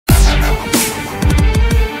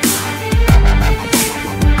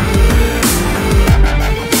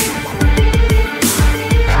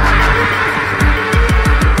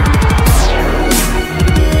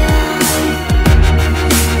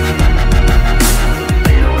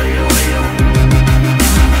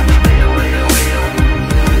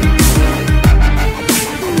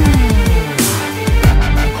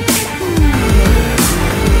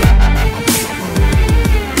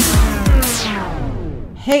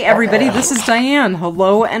Hey everybody, this is Diane.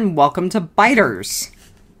 Hello and welcome to Biters.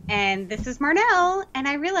 And this is Marnell, and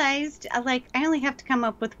I realized, I only have to come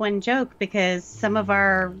up with one joke because some of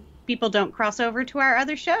our people don't cross over to our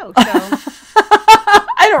other show, so...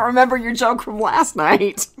 I don't remember your joke from last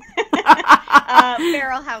night.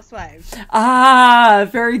 Feral Housewives. Ah,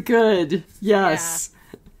 very good. Yes.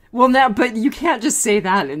 Yeah. Well, now, but you can't just say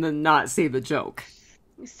that and then not say the joke.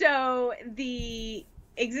 So, the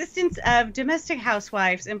existence of domestic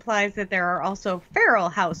housewives implies that there are also feral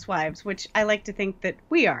housewives, which I like to think that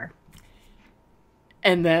we are.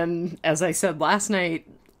 And then, as I said last night,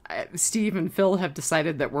 Steve and Phil have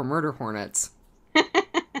decided that we're murder hornets.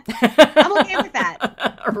 I'm okay with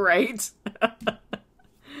that. Right?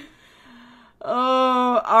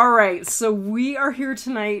 Oh, all right. So we are here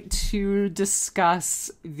tonight to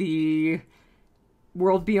discuss the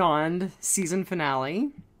World Beyond season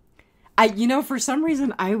finale. For some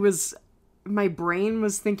reason, my brain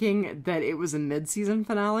was thinking that it was a mid-season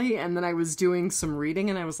finale, and then I was doing some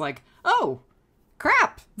reading, and I was like, oh,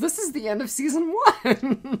 crap, this is the end of season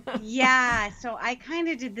 1. Yeah, so I kind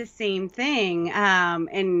of did the same thing,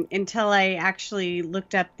 and until I actually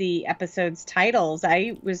looked up the episode's titles.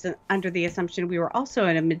 I was under the assumption we were also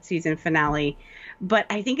in a mid-season finale, but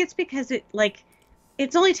I think it's because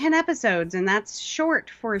it's only 10 episodes, and that's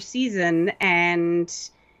short for a season, and...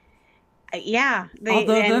 Yeah.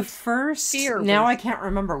 Although the first... Now I can't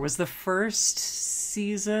remember. Was the first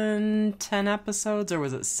season 10 episodes or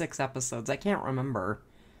was it 6 episodes? I can't remember.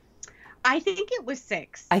 I think it was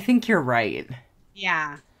 6. I think you're right.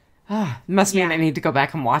 Yeah. Must mean I need to go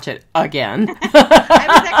back and watch it again. I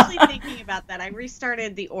was actually thinking about that. I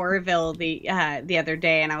restarted the Orville the other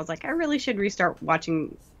day, and I was like, I really should restart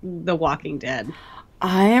watching The Walking Dead.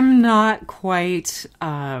 I am not quite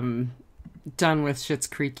done with Schitt's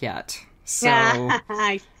Creek yet. So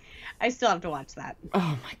I still have to watch that.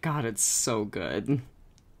 Oh my god, it's so good.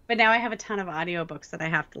 But now I have a ton of audiobooks that I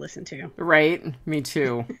have to listen to. Right? Me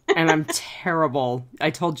too. And I'm terrible.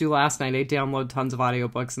 I told you last night I download tons of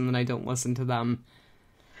audiobooks and then I don't listen to them.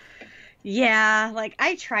 Yeah,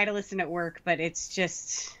 I try to listen at work, but it's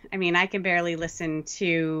just, I can barely listen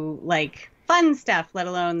to, fun stuff, let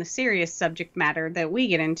alone the serious subject matter that we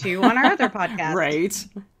get into on our other podcast. Right.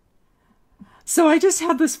 So I just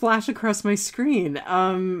had this flash across my screen.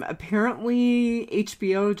 Apparently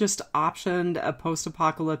HBO just optioned a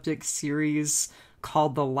post-apocalyptic series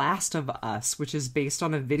called The Last of Us, which is based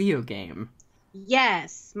on a video game.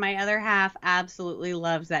 Yes, my other half absolutely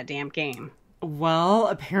loves that damn game. Well,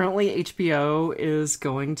 apparently HBO is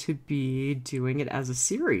going to be doing it as a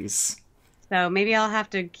series. So maybe I'll have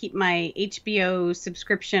to keep my HBO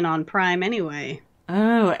subscription on Prime anyway.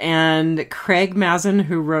 Oh, and Craig Mazin,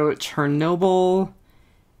 who wrote Chernobyl,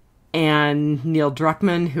 and Neil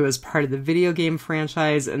Druckmann, who is part of the video game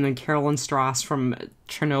franchise, and then Carolyn Strauss from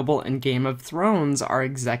Chernobyl and Game of Thrones are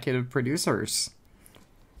executive producers.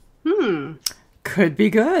 Could be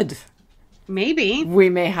good. Maybe. We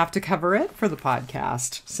may have to cover it for the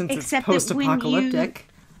podcast, since it's post-apocalyptic.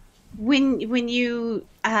 When you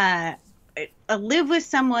live with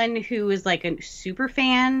someone who is a super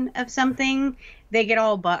fan of something, they get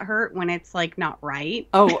all butthurt when it's not right.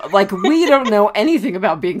 Oh, we don't know anything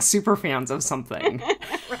about being super fans of something.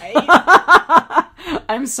 Right?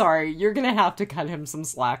 I'm sorry. You're going to have to cut him some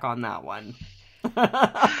slack on that one. All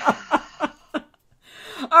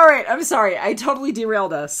right. I'm sorry. I totally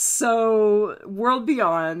derailed us. So, World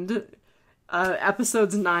Beyond,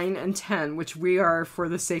 episodes 9 and 10, which we are, for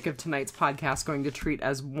the sake of tonight's podcast, going to treat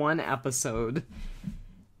as one episode.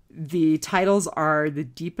 The titles are The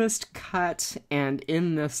Deepest Cut and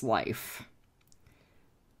In This Life.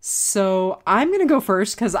 So I'm going to go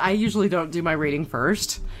first because I usually don't do my rating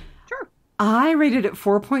first. Sure. I rated it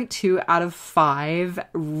 4.2 out of 5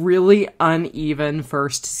 really uneven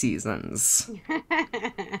first seasons.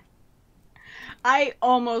 I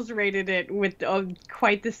almost rated it with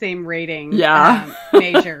quite the same rating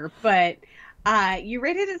measure, but you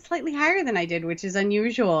rated it slightly higher than I did, which is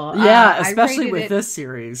unusual. Yeah, especially with this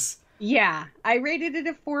series. Yeah, I rated it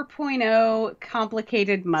a 4.0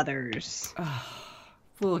 Complicated Mothers.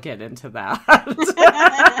 We'll get into that.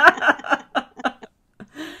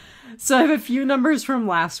 So I have a few numbers from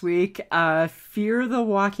last week. Fear the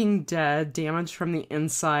Walking Dead, Damage from the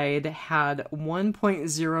Inside, had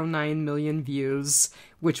 1.09 million views,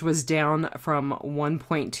 which was down from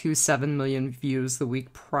 1.27 million views the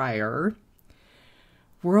week prior.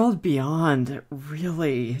 World Beyond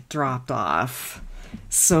really dropped off.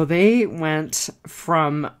 So they went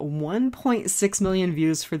from 1.6 million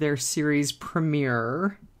views for their series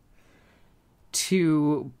premiere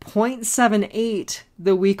to 0.78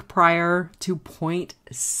 the week prior to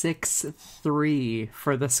 0.63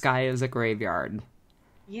 for The Sky is a Graveyard.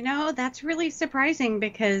 You know, that's really surprising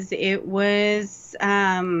because it was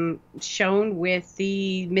shown with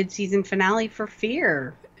the mid-season finale for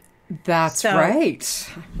Fear. That's right.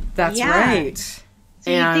 That's right. So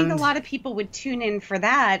you think a lot of people would tune in for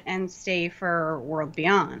that and stay for World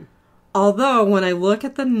Beyond. Although, when I look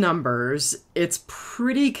at the numbers, it's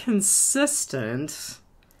pretty consistent.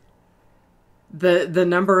 The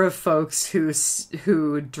number of folks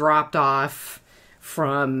who dropped off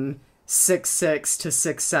from 6.6 to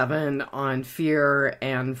 6.7 on Fear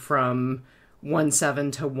and from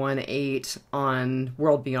 1.7 to 1.8 on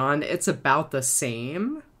World Beyond, it's about the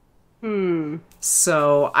same.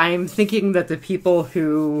 So I'm thinking that the people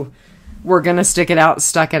who were gonna stick it out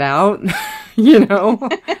stuck it out, you know.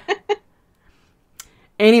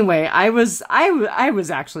 Anyway, I was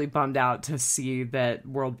actually bummed out to see that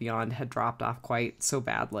World Beyond had dropped off quite so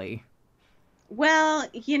badly. Well,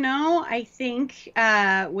 you know, I think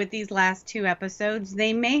with these last 2 episodes,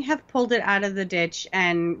 they may have pulled it out of the ditch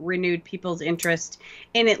and renewed people's interest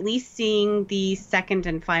in at least seeing the second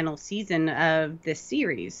and final season of this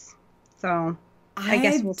series. So I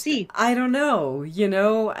guess we'll see. I don't know. You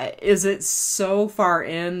know, is it so far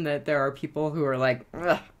in that there are people who are like,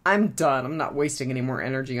 I'm done. I'm not wasting any more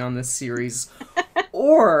energy on this series.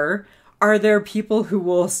 Or are there people who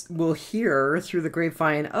will hear through the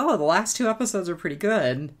grapevine, oh, the last 2 episodes are pretty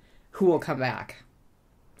good, who will come back?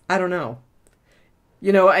 I don't know.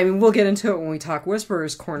 You know, I mean, we'll get into it when we talk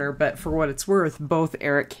Whisperer's Corner, but for what it's worth, both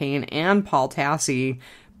Eric Kane and Paul Tassi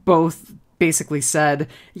both basically said,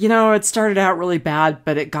 you know, it started out really bad,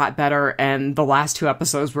 but it got better, and the last 2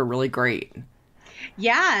 episodes were really great.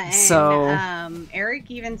 Yeah, and so Eric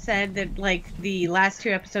even said that, like, the last 2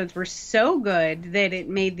 episodes were so good that it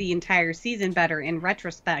made the entire season better in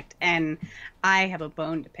retrospect, and I have a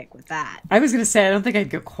bone to pick with that. I was going to say, I don't think I'd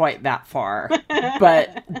go quite that far,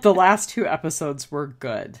 but the last 2 episodes were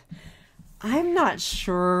good. I'm not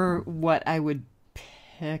sure what I would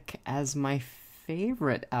pick as my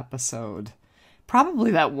favorite episode. Probably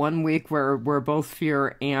that one week where both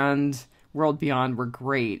Fear and World Beyond were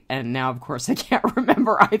great, and now, of course, I can't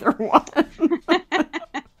remember either one.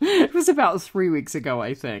 It was about 3 weeks ago,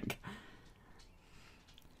 I think.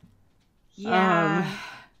 Yeah.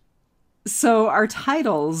 So our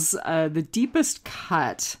titles, The Deepest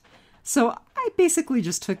Cut. So I basically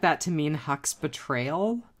just took that to mean Huck's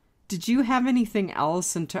betrayal. Did you have anything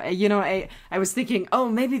else? You know, I was thinking, oh,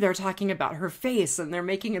 maybe they're talking about her face and they're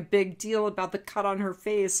making a big deal about the cut on her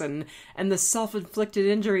face and the self-inflicted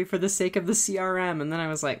injury for the sake of the CRM. And then I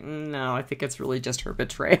was like, no, I think it's really just her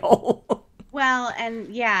betrayal. Well, and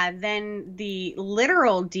yeah, then the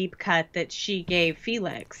literal deep cut that she gave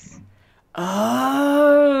Felix.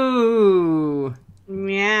 Oh.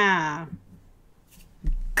 Yeah.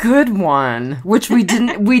 Good one. Which we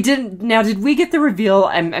didn't. Now, did we get the reveal?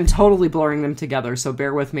 I'm totally blurring them together, so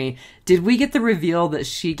bear with me. Did we get the reveal that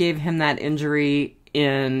she gave him that injury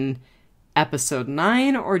in episode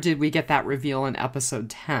 9, or did we get that reveal in episode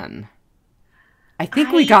 10? I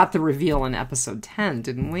think we got the reveal in episode 10,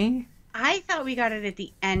 didn't we? I thought we got it at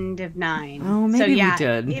the end of 9. Oh, maybe we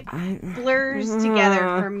did. It blurs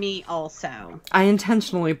together for me also. I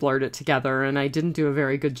intentionally blurred it together, and I didn't do a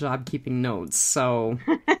very good job keeping notes, so...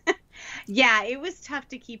 Yeah, it was tough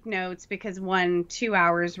to keep notes because 2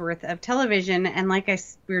 hours worth of television, and like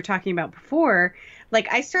we were talking about before,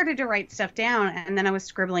 like I started to write stuff down, and then I was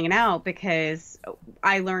scribbling it out because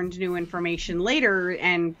I learned new information later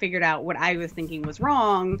and figured out what I was thinking was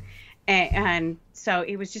wrong. And so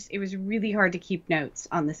it was really hard to keep notes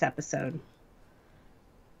on this episode.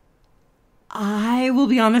 I will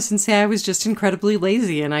be honest and say I was just incredibly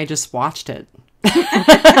lazy and I just watched it.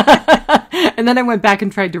 And then I went back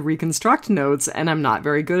and tried to reconstruct notes, and I'm not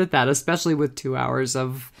very good at that, especially with 2 hours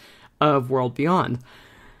of World Beyond.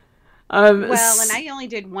 Well, and I only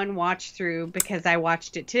did one watch through because I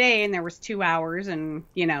watched it today and there was 2 hours and,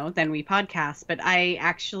 you know, then we podcast. But I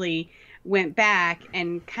actually went back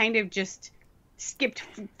and kind of just skipped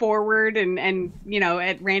forward and you know,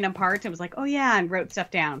 at random parts, I was like, oh yeah, and wrote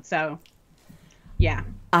stuff down. So yeah.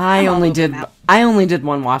 I only did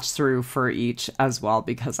one watch through for each as well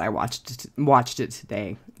because I watched it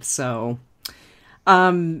today. So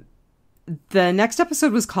the next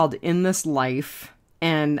episode was called In This Life,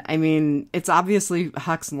 and I mean, it's obviously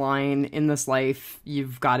Huck's line, in this life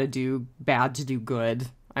you've got to do bad to do good.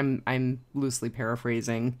 I'm loosely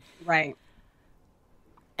paraphrasing. Right.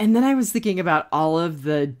 And then I was thinking about all of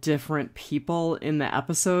the different people in the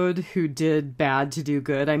episode who did bad to do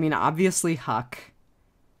good. I mean, obviously Huck.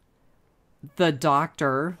 the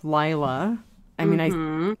doctor, Lila. I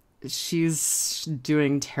mean, she's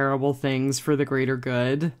doing terrible things for the greater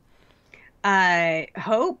good.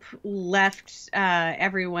 Hope left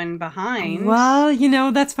everyone behind.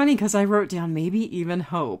 Well, that's funny because I wrote down maybe even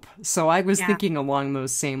Hope. So I was thinking along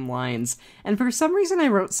those same lines. And for some reason I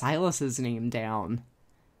wrote Silas's name down.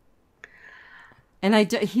 And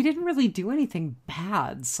he didn't really do anything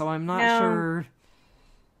bad, so I'm not sure.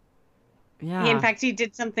 Yeah. In fact, he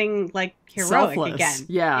did something like heroic Selfless.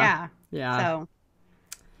 Again. Yeah. So.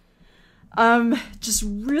 Just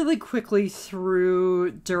really quickly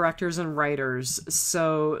through directors and writers.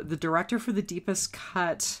 So the director for The Deepest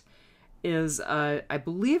Cut is, I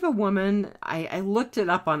believe, a woman. I looked it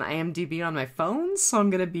up on IMDb on my phone, so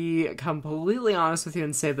I'm going to be completely honest with you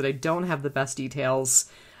and say that I don't have the best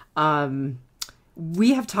details.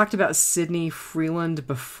 We have talked about Sydney Freeland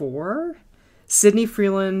before. Sydney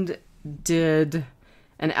Freeland did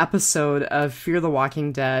an episode of Fear the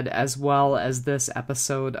Walking Dead as well as this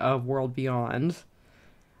episode of World Beyond.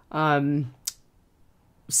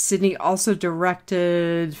 Sydney also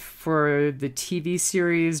directed for the TV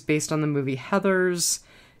series based on the movie Heathers,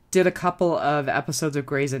 did a couple of episodes of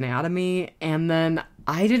Grey's Anatomy, and then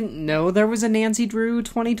I didn't know there was a Nancy Drew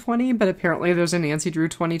 2020, but apparently there's a Nancy Drew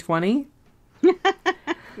 2020.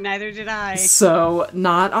 Neither did I. So,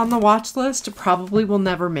 not on the watch list. Probably will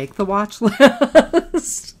never make the watch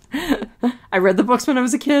list. I read the books when I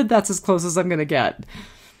was a kid. That's as close as I'm going to get.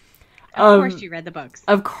 Of course you read the books.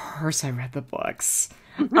 Of course I read the books.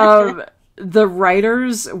 The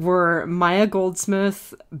writers were Maya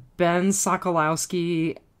Goldsmith, Ben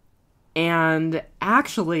Sokolowski, and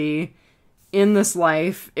actually, in this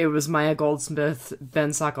life, it was Maya Goldsmith, Ben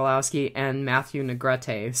Sokolowski, and Matthew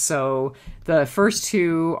Negrete. So the first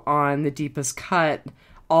two on The Deepest Cut,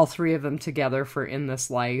 all three of them together for In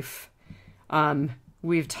This Life.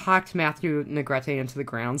 We've talked Matthew Negrete into the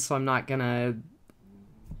ground, so I'm not going to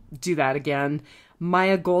do that again.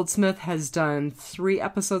 Maya Goldsmith has done 3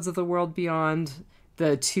 episodes of The World Beyond,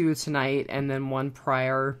 the 2 tonight, and then 1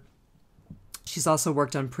 prior. She's also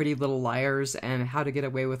worked on Pretty Little Liars and How to Get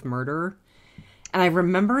Away with Murder. And I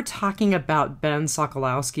remember talking about Ben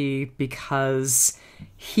Sokolowski because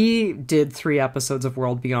he did 3 episodes of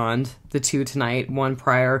World Beyond, the 2 tonight, 1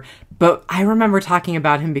 prior. But I remember talking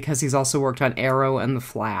about him because he's also worked on Arrow and The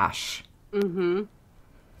Flash. Mm-hmm.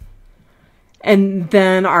 And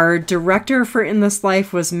then our director for In This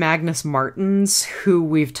Life was Magnus Martins, who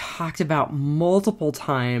we've talked about multiple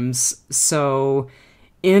times. So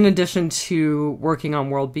in addition to working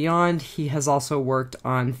on World Beyond, he has also worked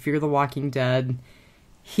on Fear the Walking Dead.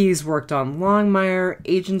 He's worked on Longmire,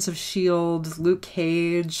 Agents of S.H.I.E.L.D., Luke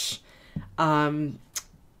Cage. The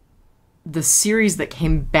series that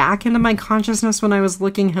came back into my consciousness when I was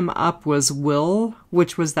looking him up was Will,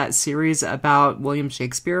 which was that series about William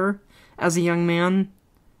Shakespeare as a young man.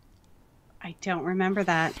 I don't remember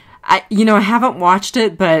that. I haven't watched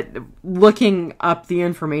it, but looking up the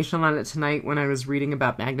information on it tonight when I was reading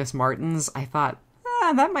about Magnus Martins, I thought,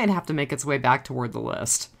 that might have to make its way back toward the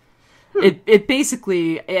list. It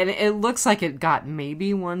basically, and it looks like it got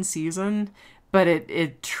maybe 1 season, but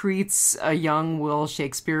it treats a young Will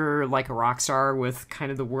Shakespeare like a rock star with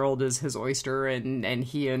kind of the world as his oyster, and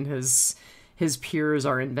he and his peers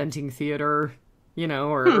are inventing theater,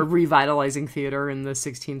 or revitalizing theater in the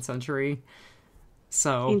 16th century.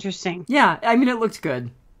 So interesting. Yeah, I mean, it looked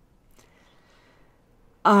good.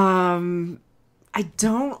 I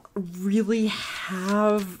don't really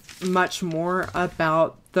have much more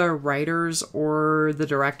about the writers or the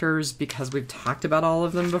directors because we've talked about all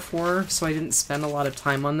of them before, so I didn't spend a lot of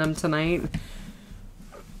time on them tonight.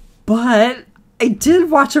 But I did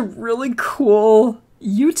watch a really cool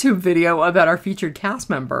YouTube video about our featured cast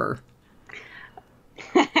member.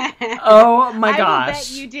 Oh my gosh. I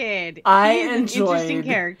bet you did. He's an interesting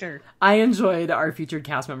character. I enjoyed our featured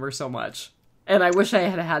cast member so much. And I wish I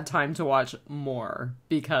had had time to watch more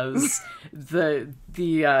because the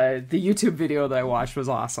YouTube video that I watched was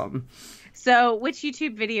awesome. So, which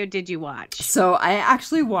YouTube video did you watch? So, I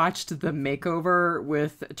actually watched the makeover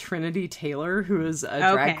with Trinity Taylor, who is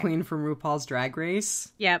a drag queen from RuPaul's Drag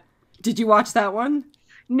Race. Yep. Did you watch that one?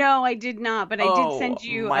 No, I did not, but I did send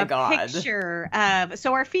you picture of...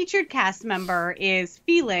 So our featured cast member is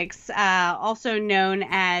Felix, also known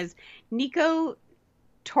as Nico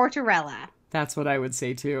Tortorella. That's what I would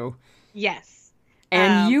say, too. Yes.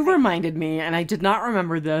 And you reminded me, and I did not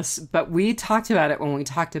remember this, but we talked about it when we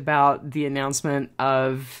talked about the announcement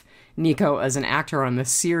of Nico as an actor on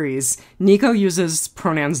this series. Nico uses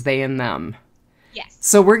pronouns they and them. Yes.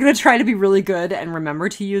 So we're going to try to be really good and remember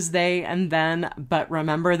to use they and then, but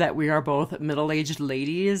remember that we are both middle-aged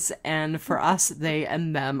ladies, and for us, they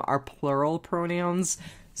and them are plural pronouns.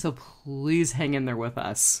 So please hang in there with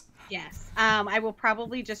us. Yes. I will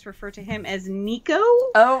probably just refer to him as Nico.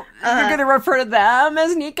 Oh, you're going to refer to them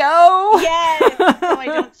as Nico? Yes. So I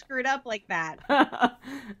don't screw it up like that.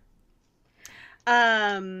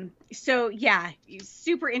 So yeah,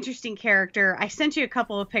 super interesting character. I sent you a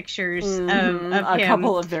couple of pictures of him. A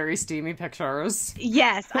couple of very steamy pictures.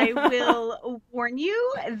 Yes, I will warn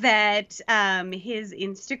you that his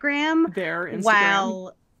Instagram. Their Instagram.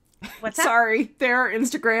 While what's that? Sorry, their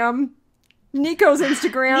Instagram. Nico's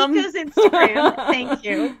Instagram. Nico's Instagram. Thank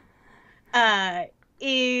you.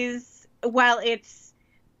 Is while it's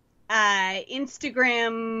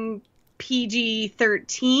Instagram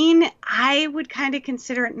PG-13, I would kind of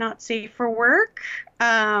consider it not safe for work.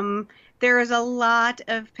 There is a lot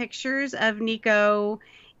of pictures of Nico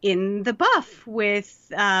in the buff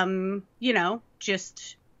with,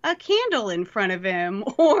 just a candle in front of him,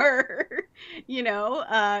 or,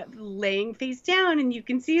 laying face down and you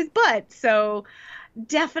can see his butt. So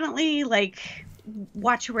definitely,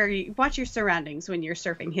 watch your surroundings when you're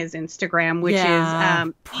surfing his Instagram, which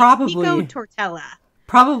is probably Nico Tortella.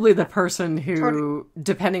 Probably the person who,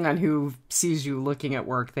 depending on who sees you looking at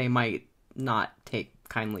work, they might not take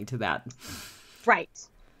kindly to that. Right.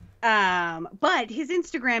 But his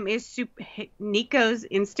Instagram is Nico's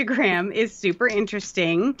Instagram is super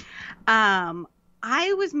interesting.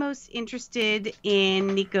 I was most interested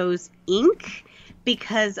in Nico's ink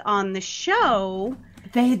because on the show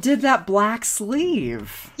they did that black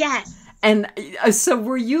sleeve. Yes. And so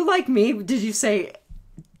were you like me? Did you say,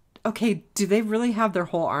 okay, do they really have their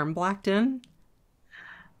whole arm blacked in?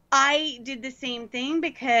 I did the same thing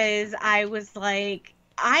because I was like,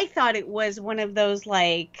 I thought it was one of those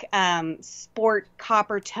sport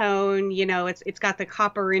copper tone, it's got the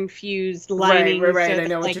copper infused lining. Right. So I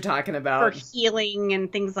know what you're talking about. For healing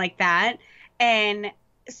and things like that. And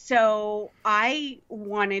so I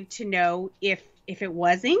wanted to know if it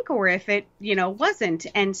was ink or if it, wasn't.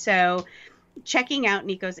 And so checking out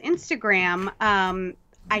Nico's Instagram,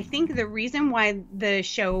 I think the reason why the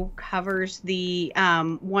show covers the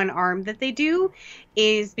one arm that they do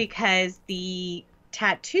is because the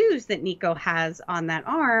tattoos that Nico has on that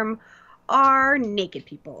arm are naked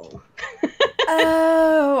people.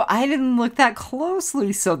 Oh, I didn't look that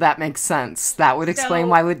closely, so that makes sense. That would explain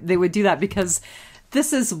why they would do that, because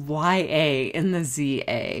this is YA in the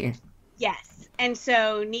ZA. Yes. And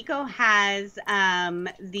so Nico has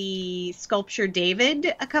the sculpture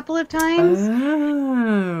David a couple of times.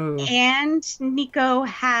 Oh. And Nico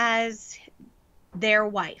has their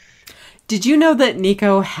wife. Did you know that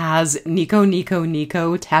Nico has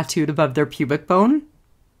Nico tattooed above their pubic bone?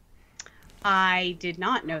 I did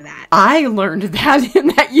not know that. I learned that in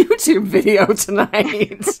that YouTube video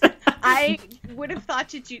tonight. I would have thought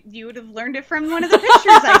that you would have learned it from one of the pictures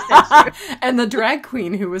I sent you. And the drag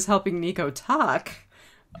queen who was helping Nico talk,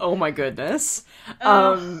 oh my goodness,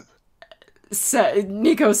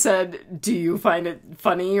 Nico said, do you find it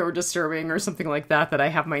funny or disturbing or something like that I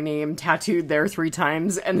have my name tattooed there 3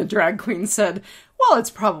 times? And the drag queen said, well, it's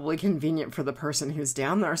probably convenient for the person who's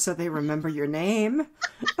down there so they remember your name.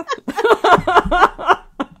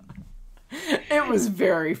 It was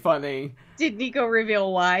very funny. Did Nico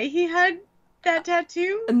reveal why he had that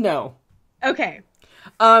tattoo? No. Okay.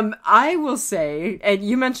 I will say, and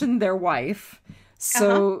you mentioned their wife.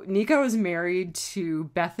 So Nico is married to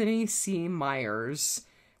Bethany C. Myers,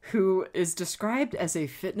 who is described as a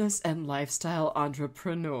fitness and lifestyle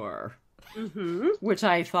entrepreneur. Mm-hmm. Which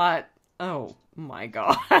I thought, oh my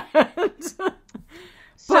God.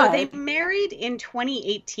 So they married in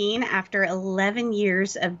 2018 after 11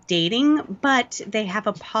 years of dating, but they have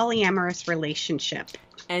a polyamorous relationship.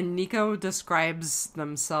 And Nico describes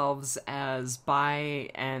themselves as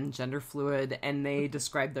bi and gender fluid, and they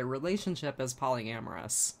describe their relationship as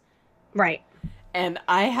polyamorous. Right. And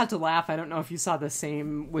I had to laugh. I don't know if you saw the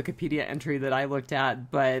same Wikipedia entry that I looked at,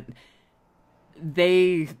 but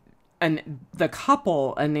the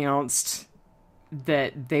couple announced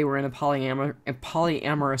that they were in a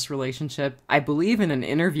polyamorous relationship, I believe in an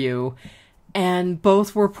interview, and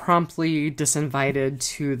both were promptly disinvited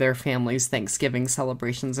to their family's Thanksgiving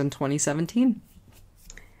celebrations in 2017.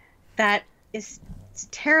 That is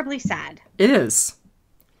terribly sad. It is.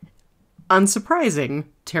 Unsurprising,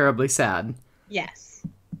 terribly sad. Yes.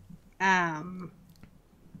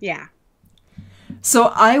 Yeah.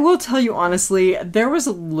 So I will tell you honestly, there was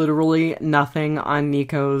literally nothing on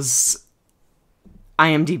Nico's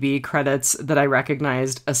IMDb credits that I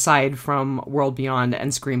recognized aside from World Beyond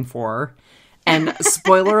and Scream 4. And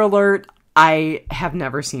spoiler alert, I have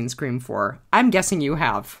never seen Scream 4. I'm guessing you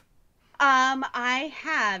have. I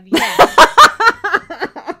have, yes.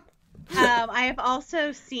 I have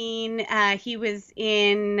also seen, he was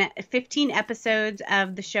in 15 episodes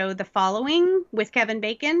of the show The Following with Kevin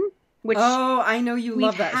Bacon. Which I know you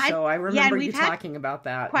love that show. I remember you talking about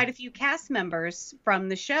that. Quite a few cast members from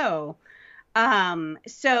the show.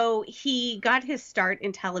 So he got his start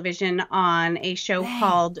in television on a show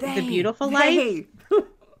called The Beautiful Life.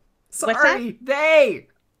 Sorry, they.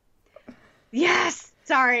 Yes.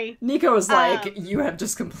 Sorry. Nico was like, you have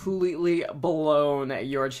just completely blown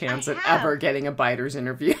your chance at ever getting a Biters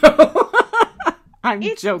interview. I'm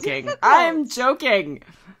joking. Difficult. I'm joking.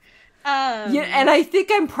 Yeah, and I think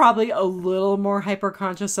I'm probably a little more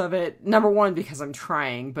hyper-conscious of it. Number one, because I'm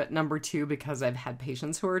trying, but number two, because I've had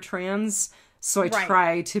patients who are trans. So I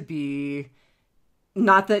try to be...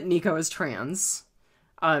 Not that Nico is trans.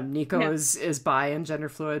 Nico is bi and gender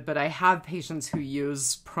fluid, but I have patients who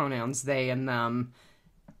use pronouns they and them.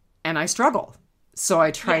 And I struggle. So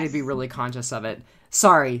I try to be really conscious of it.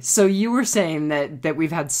 Sorry. So you were saying that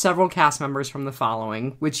we've had several cast members from The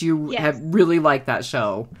Following, which you have really liked that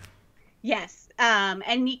show. Yes.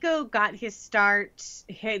 And Nico got his start.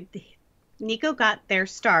 Nico got their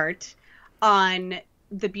start on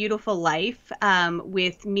The Beautiful Life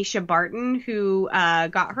with Misha Barton, who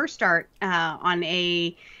got her start on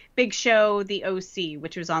a big show, The OC,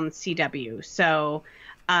 which was on CW. So...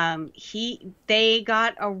 they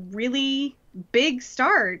got a really big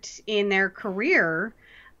start in their career.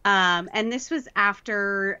 And this was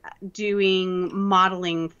after doing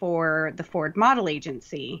modeling for the Ford Model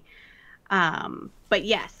Agency. But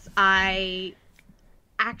yes, I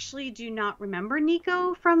actually do not remember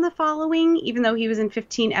Nico from The Following, even though he was in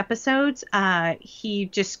 15 episodes. He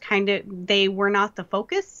just they were not the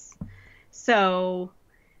focus. So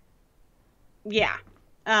yeah.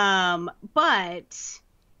 But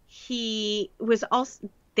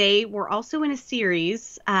they were also in a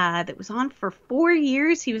series that was on for 4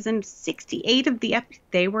 years. He was in 68 of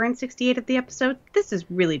they were in 68 of the episodes. This is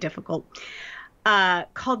really difficult.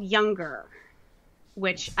 Called Younger,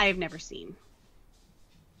 which I have never seen.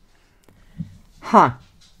 Huh.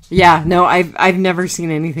 Yeah, no, I've never seen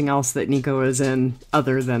anything else that Nico is in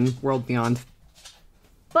other than World Beyond.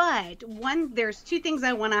 But there's two things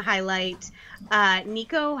I want to highlight.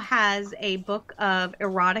 Nico has a book of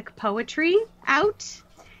erotic poetry out.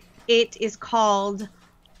 It is called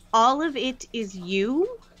All of It Is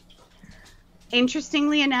You.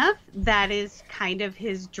 Interestingly enough, that is kind of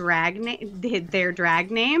his their drag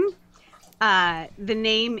name. The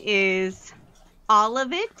name is All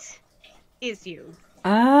of It Is You.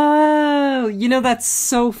 Oh, that's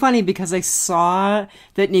so funny because I saw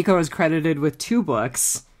that Nico is credited with 2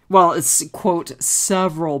 books. Well, it's, quote,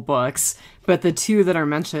 several books, but the 2 that are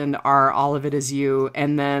mentioned are All of It Is You,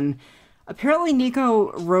 and then apparently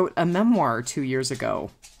Nico wrote a memoir 2 years ago,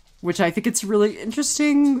 which I think it's really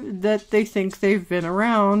interesting that they think they've been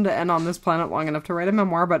around and on this planet long enough to write a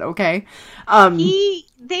memoir, but okay.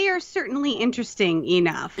 They are certainly interesting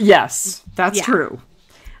enough. Yes, that's true.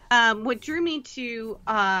 What drew me to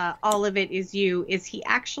All of It Is You is he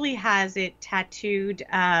actually has it tattooed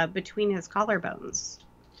between his collarbones.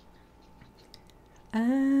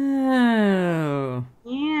 Oh.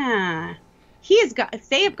 Yeah.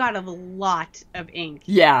 They have got a lot of ink.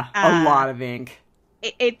 Yeah, a lot of ink.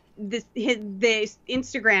 The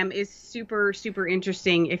Instagram is super, super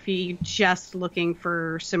interesting if you're just looking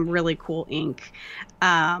for some really cool ink.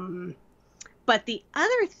 But the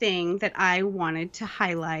other thing that I wanted to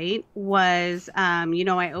highlight was,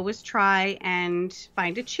 I always try and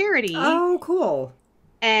find a charity. Oh, cool.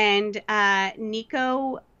 And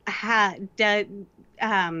Nico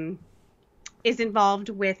is involved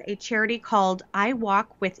with a charity called I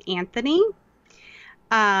Walk with Anthony.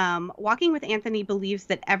 Walking with Anthony believes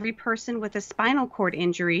that every person with a spinal cord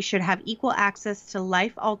injury should have equal access to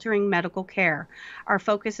life-altering medical care. Our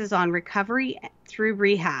focus is on recovery through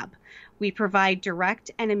rehab. We provide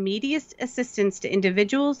direct and immediate assistance to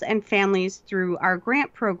individuals and families through our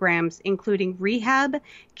grant programs, including rehab,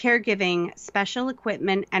 caregiving, special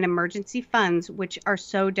equipment, and emergency funds, which are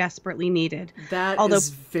so desperately needed. That is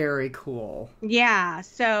very cool. Yeah,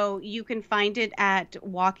 so you can find it at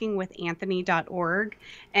walkingwithanthony.org,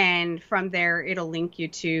 and from there it'll link you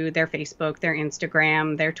to their Facebook, their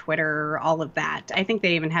Instagram, their Twitter, all of that. I think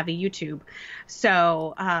they even have a YouTube.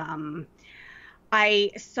 So,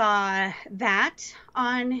 I saw that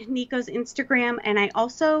on Nico's Instagram, and I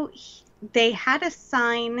also, they had a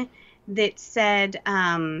sign that said,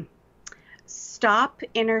 stop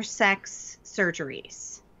intersex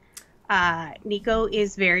surgeries. Nico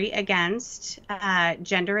is very against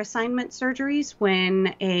gender assignment surgeries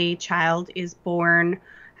when a child is born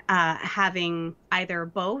having either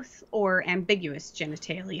both or ambiguous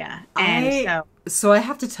genitalia. And so I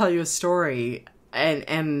have to tell you a story,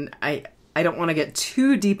 and I don't want to get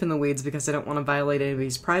too deep in the weeds because I don't want to violate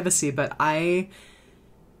anybody's privacy, but I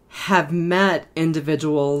have met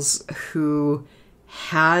individuals who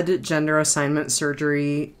had gender assignment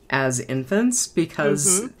surgery as infants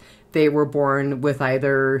because they were born with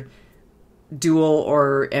either dual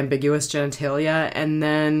or ambiguous genitalia, and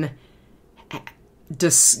then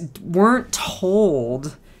just weren't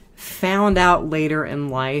told, found out later in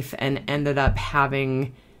life, and ended up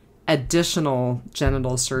having additional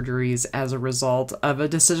genital surgeries as a result of a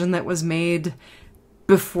decision that was made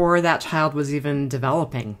before that child was even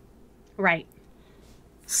developing. Right.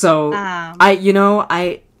 So I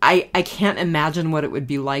can't imagine what it would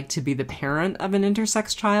be like to be the parent of an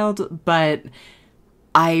intersex child, but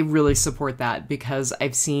I really support that because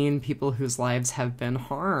I've seen people whose lives have been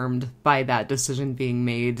harmed by that decision being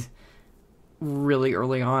made really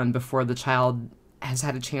early on before the child has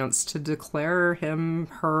had a chance to declare him,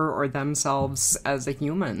 her, or themselves as a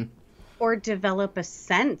human. Or develop a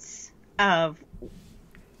sense of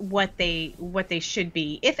what they should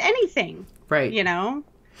be, if anything. Right. You know?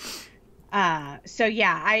 So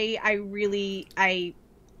yeah, I really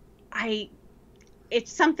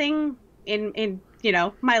it's something in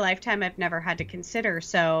my lifetime I've never had to consider.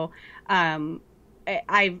 So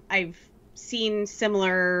I've seen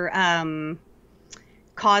similar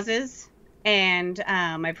causes, and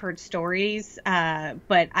I've heard stories,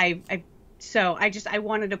 but I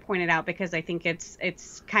wanted to point it out because I think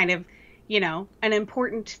it's kind of an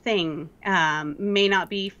important thing. May not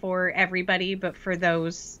be for everybody, but for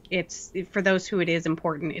those who it is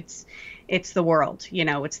important, it's the world,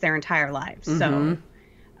 it's their entire lives. So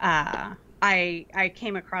I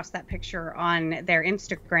came across that picture on their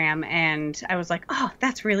Instagram, and I was like, oh,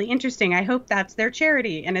 that's really interesting. I hope that's their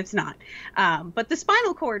charity, and it's not. But the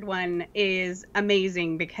spinal cord one is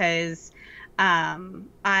amazing because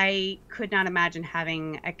I could not imagine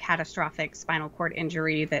having a catastrophic spinal cord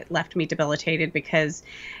injury that left me debilitated, because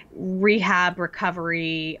rehab,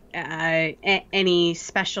 recovery, any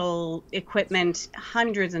special equipment,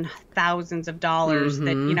 hundreds and thousands of dollars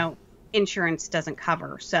that, insurance doesn't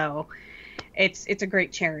cover. So it's a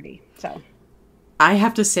great charity. So I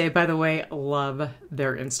have to say, by the way, love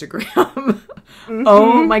their Instagram.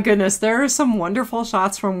 Oh my goodness. There are some wonderful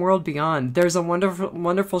shots from World Beyond. There's a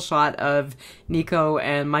wonderful shot of Nico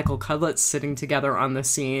and Michael Cudlitz sitting together on the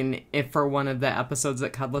scene for one of the episodes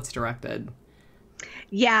that Cudlitz directed.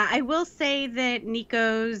 Yeah, I will say that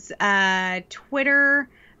Nico's Twitter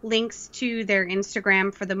links to their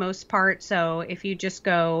Instagram for the most part. So if you just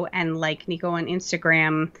go and like Nico on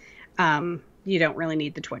Instagram, you don't really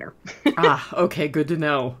need the Twitter. Okay, good to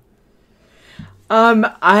know.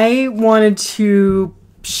 I wanted to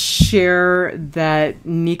share that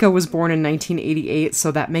Nico was born in 1988,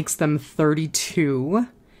 so that makes them 32,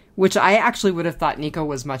 which I actually would have thought Nico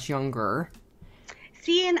was much younger.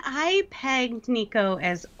 See, and I pegged Nico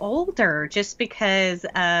as older just because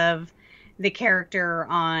of the character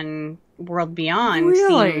on World Beyond.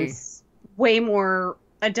 Really? Seems way more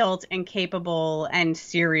adult and capable and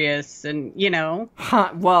serious, and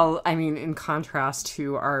Well, I mean, in contrast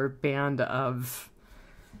to our band of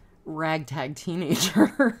ragtag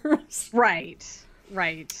teenagers. Right.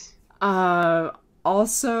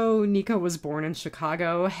 Also, Nico was born in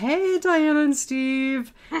Chicago. Hey, Diana and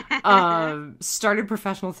Steve. Started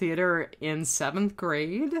professional theater in 7th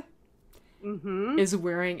grade. Is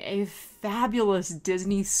wearing a fabulous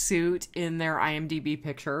Disney suit in their IMDb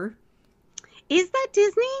picture. Is that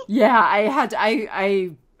Disney? Yeah,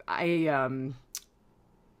 I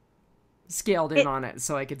scaled in on it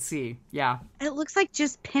so I could see. Yeah. It looks like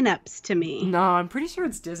just pinups to me. No, I'm pretty sure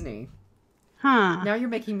it's Disney. Huh. Now you're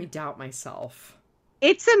making me doubt myself.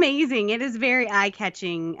 It's amazing. It is very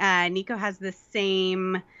eye-catching. Nico has the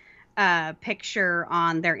same picture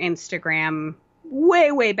on their Instagram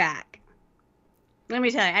way, way back. Let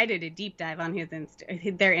me tell you, I did a deep dive on their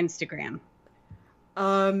Instagram.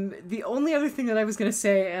 The only other thing that I was going to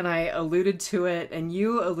say, and I alluded to it, and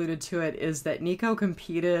you alluded to it, is that Nico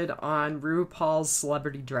competed on RuPaul's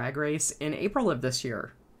Celebrity Drag Race in April of this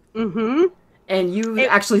year. And you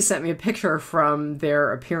actually sent me a picture from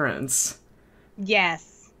their appearance.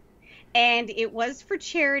 Yes. And it was for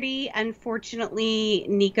charity. Unfortunately,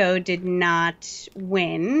 Nico did not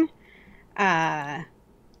win.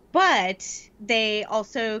 But they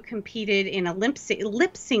also competed in a lip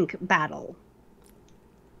sync battle.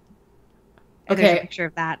 And there's a picture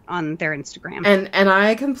of that on their Instagram. And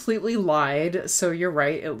I completely lied, so you're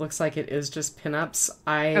right. It looks like it is just pinups.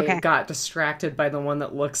 I got distracted by the one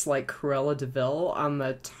that looks like Cruella de Vil on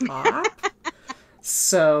the top.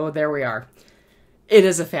 So there we are. It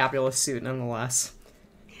is a fabulous suit, nonetheless.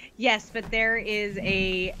 Yes, but there is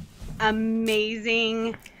a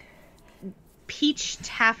amazing peach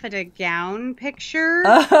taffeta gown picture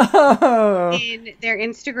in their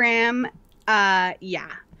Instagram. Yeah,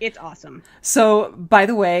 it's awesome. So, by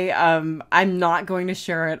the way, I'm not going to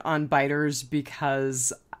share it on Biters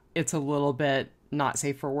because it's a little bit not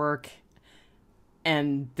safe for work.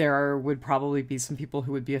 And there would probably be some people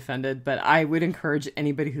who would be offended, but I would encourage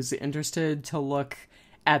anybody who's interested to look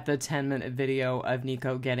at the 10-minute video of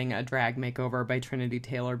Nico getting a drag makeover by Trinity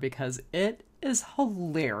Taylor because it is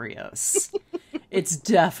hilarious. It's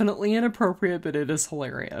definitely inappropriate, but it is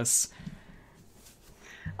hilarious.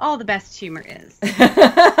 All the best humor is.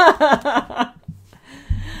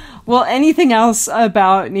 Well, anything else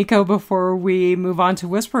about Nico before we move on to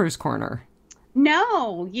Whisperer's Corner?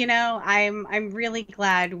 No, I'm really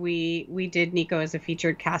glad we did Nico as a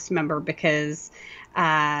featured cast member because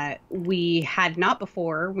we had not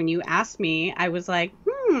before. When you asked me, I was like,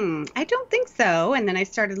 I don't think so. And then I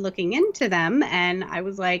started looking into them and I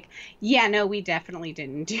was like, yeah, no, we definitely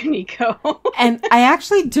didn't do Nico. And I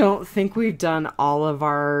actually don't think we've done all of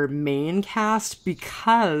our main cast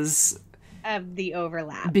because of the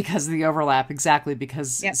overlap. Exactly.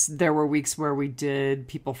 Because there were weeks where we did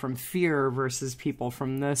people from Fear versus people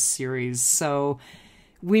from this series. So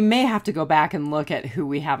we may have to go back and look at who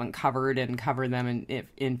we haven't covered and cover them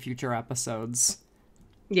in future episodes.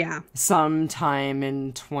 Yeah. Sometime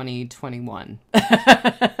in 2021.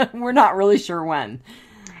 We're not really sure when.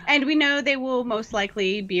 And we know they will most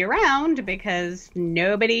likely be around because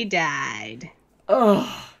nobody died.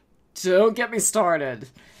 Ugh. Don't get me started.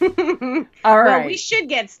 All right. Well, we should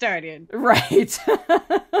get started. Right.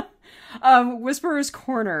 Whisperer's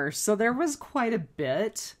Corner. So there was quite a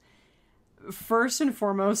bit. First and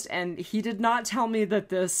foremost, and he did not tell me that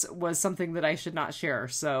this was something that I should not share,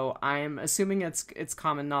 so I'm assuming it's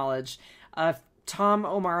common knowledge. Tom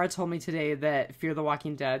O'Mara told me today that Fear the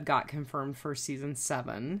Walking Dead got confirmed for season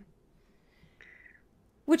 7.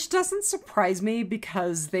 Which doesn't surprise me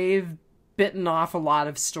because they've bitten off a lot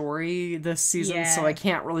of story this season, so I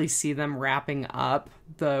can't really see them wrapping up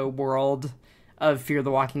the world of Fear the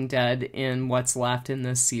Walking Dead in what's left in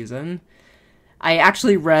this season. I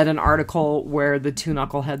actually read an article where the two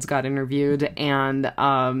knuckleheads got interviewed,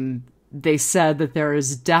 and they said that there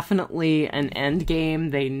is definitely an end game.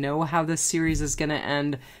 They know how this series is going to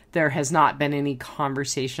end. There has not been any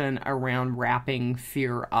conversation around wrapping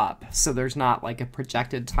Fear up, so there's not like a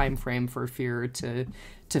projected time frame for Fear to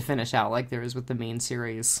finish out like there is with the main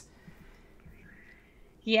series.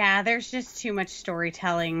 Yeah, there's just too much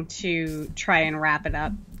storytelling to try and wrap it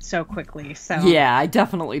up so quickly. So yeah, I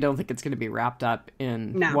definitely don't think it's going to be wrapped up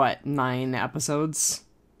in 9 episodes.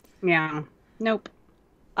 Yeah, nope.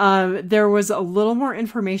 There was a little more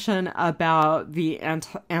information about the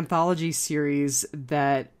anthology series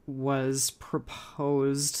that was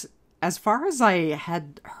proposed. As far as I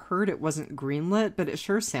had heard, it wasn't greenlit, but it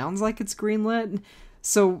sure sounds like it's greenlit.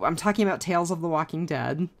 So I'm talking about Tales of the Walking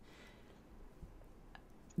Dead.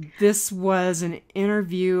 This was an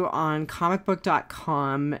interview on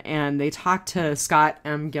comicbook.com, and they talked to Scott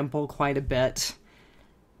M. Gimple quite a bit.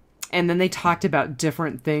 And then they talked about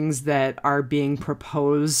different things that are being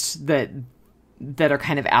proposed that are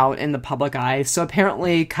kind of out in the public eye. So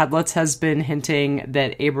apparently Cudlitz has been hinting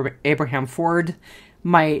that Abraham Ford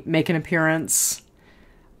might make an appearance.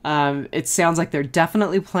 It sounds like they're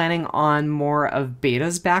definitely planning on more of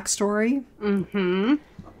Beta's backstory. Mm-hmm.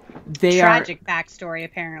 Tragic backstory,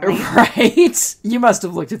 apparently. Right? You must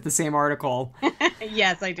have looked at the same article.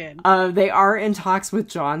 Yes, I did. They are in talks with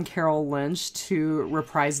John Carroll Lynch to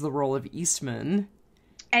reprise the role of Eastman.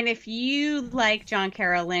 And if you like John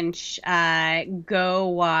Carroll Lynch, go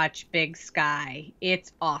watch Big Sky.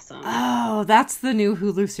 It's awesome. Oh, that's the new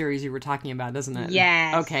Hulu series you were talking about, isn't it?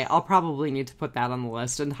 Yes. Okay, I'll probably need to put that on the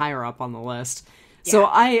list and higher up on the list. Yeah. So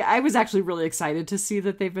I was actually really excited to see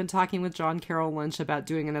that they've been talking with John Carroll Lynch about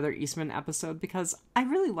doing another Eastman episode because I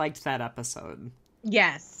really liked that episode.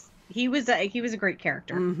 Yes, he was a great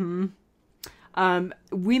character. Mm-hmm.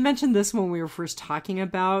 We mentioned this when we were first talking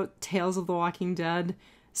about Tales of the Walking Dead.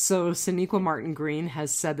 So Sonequa Martin Green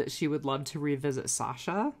has said that she would love to revisit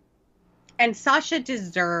Sasha. And Sasha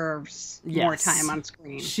deserves more time on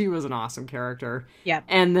screen. She was an awesome character. Yep.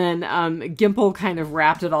 And then Gimple kind of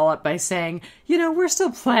wrapped it all up by saying, we're still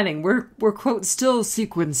planning. We're quote, still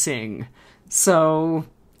sequencing. So,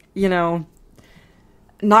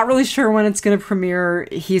 Not really sure when it's going to premiere.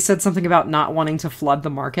 He said something about not wanting to flood the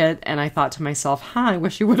market, and I thought to myself, I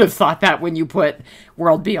wish you would have thought that when you put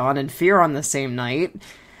World Beyond and Fear on the same night.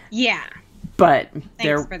 Yeah. But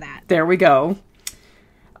thanks for that. There we go.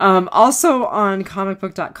 Also on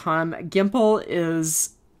comicbook.com, Gimple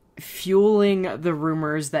is fueling the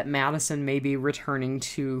rumors that Madison may be returning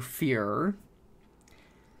to Fear.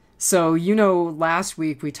 So, last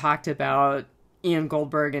week we talked about Ian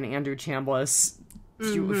Goldberg and Andrew Chambliss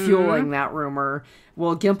fueling that rumor.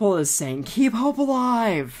 Well, Gimple is saying, keep hope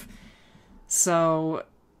alive. So,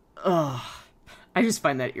 I just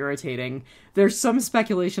find that irritating. There's some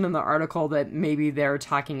speculation in the article that maybe they're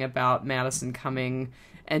talking about Madison coming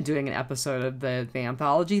and doing an episode of the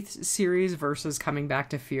anthology series versus coming back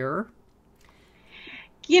to Fear.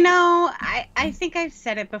 I think I've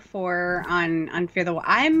said it before on Fear the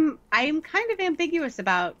I'm kind of ambiguous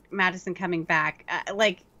about Madison coming back.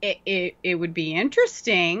 It would be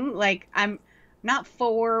interesting. Like, I'm not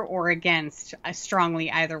for or against strongly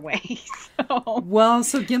either way. So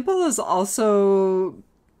Gimple is also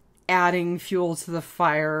adding fuel to the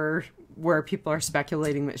fire where people are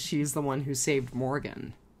speculating that she's the one who saved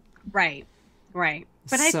Morgan. Right.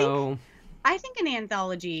 But I think an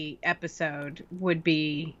anthology episode would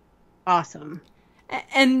be awesome.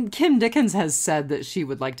 And Kim Dickens has said that she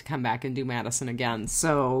would like to come back and do Madison again.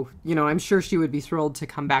 So, I'm sure she would be thrilled to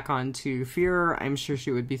come back on to Fear. I'm sure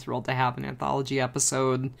she would be thrilled to have an anthology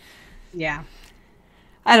episode. Yeah.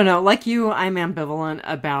 I don't know. Like you, I'm ambivalent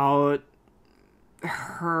about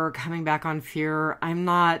her coming back on Fear. I'm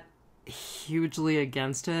not hugely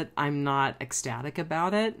against it. I'm not ecstatic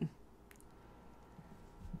about it.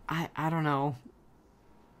 I don't know.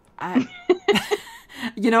 All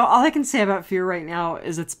I can say about Fear right now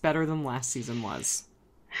is it's better than last season was.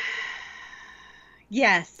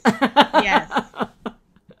 Yes. I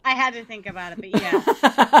had to think about it, but yes.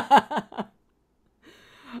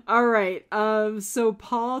 All right. So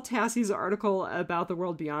Paul Tassie's article about the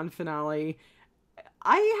World Beyond finale,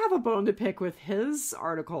 I have a bone to pick with his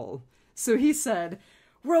article. So he said,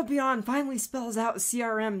 World Beyond finally spells out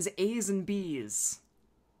CRM's A's and B's.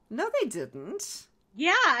 No, they didn't.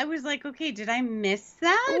 Yeah, I was like, okay, did I miss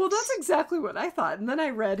that? Well, that's exactly what I thought. And then I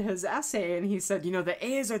read his essay, and he said, the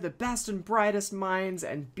A's are the best and brightest minds,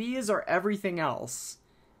 and B's are everything else.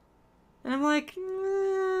 And I'm like,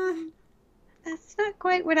 that's not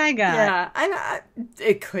quite what I got. Yeah,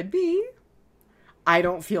 it could be. I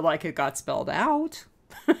don't feel like it got spelled out.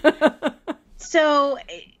 So,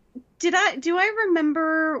 do I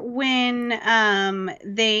remember when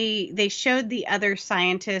they showed the other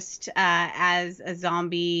scientist as a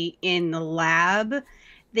zombie in the lab?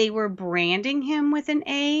 They were branding him with an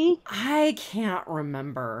A? I can't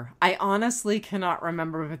remember. I honestly cannot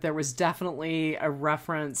remember, but there was definitely a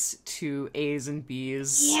reference to A's and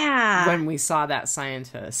B's when we saw that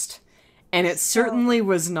scientist. And it certainly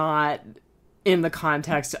was not in the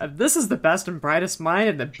context of this is the best and brightest mind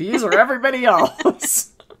and the B's are everybody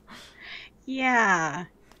else. Yeah.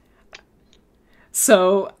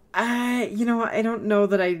 So, I don't know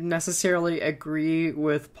that I necessarily agree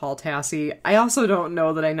with Paul Tassi. I also don't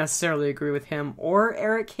know that I necessarily agree with him or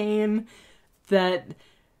Eric Kane that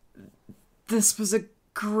this was a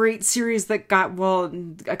great series that got,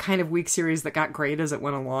 a kind of weak series that got great as it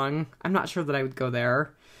went along. I'm not sure that I would go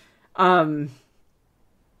there.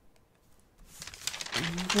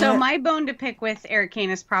 So my bone to pick with Eric Kane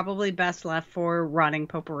is probably best left for Rotting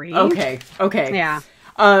Potpourri. Okay. Yeah.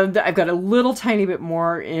 I've got a little tiny bit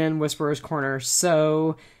more in Whisperer's Corner.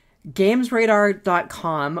 So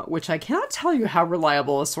gamesradar.com, which I cannot tell you how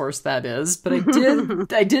reliable a source that is, but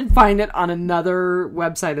I did find it on another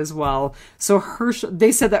website as well. So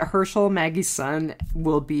they said that Herschel, Maggie's son,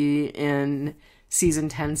 will be in season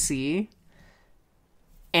 10C.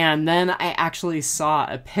 And then I actually saw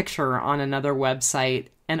a picture on another website,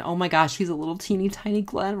 and oh my gosh, he's a little teeny tiny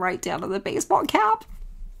Glenn right down to the baseball cap.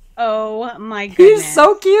 Oh my goodness. He's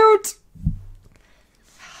so cute.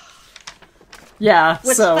 Yeah.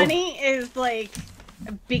 What's funny is,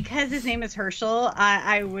 because his name is Herschel,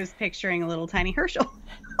 I was picturing a little tiny Herschel.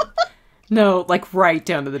 No, right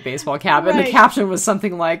down to the baseball cap. Right. And the caption was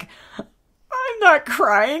something like, I'm not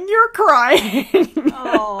crying, you're crying.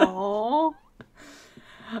 Oh.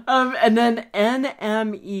 And then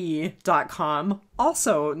NME.com,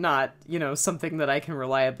 also not, something that I can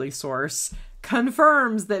reliably source,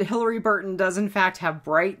 confirms that Hillary Burton does in fact have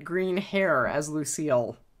bright green hair as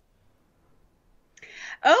Lucille.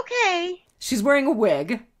 Okay. She's wearing a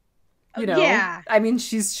wig. Yeah. I mean,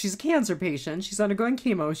 she's a cancer patient. She's undergoing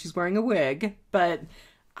chemo. She's wearing a wig, but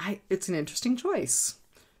it's an interesting choice.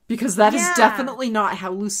 Because that is definitely not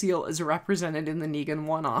how Lucille is represented in the Negan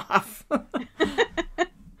one-off.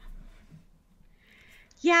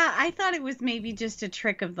 Yeah, I thought it was maybe just a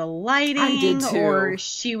trick of the lighting. I did too. Or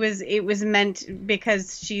it was meant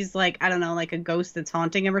because she's like, I don't know, like a ghost that's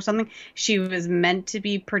haunting him or something. She was meant to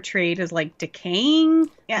be portrayed as like decaying.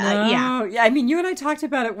 Yeah. I mean, you and I talked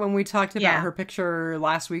about it when we talked about her picture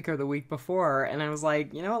last week or the week before. And I was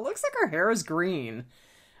like, it looks like her hair is green.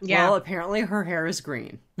 Yeah. Well, apparently her hair is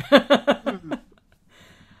green. Mm-hmm.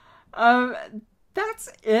 That's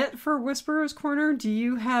it for Whisperer's Corner. Do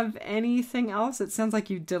you have anything else? It sounds like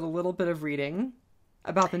you did a little bit of reading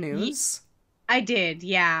about the news. I did,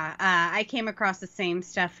 yeah. I came across the same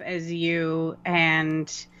stuff as you,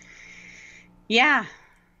 and yeah,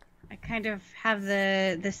 I kind of have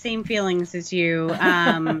the same feelings as you.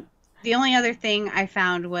 The only other thing I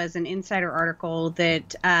found was an insider article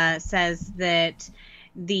that says that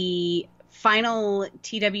the final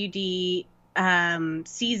TWD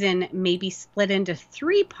season may be split into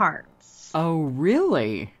 3 parts. Oh,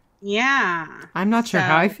 really? Yeah. I'm not sure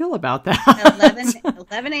how I feel about that.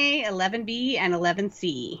 11A, 11B, and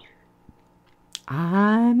 11C.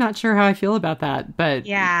 I'm not sure how I feel about that, but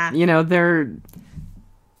yeah,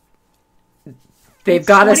 they've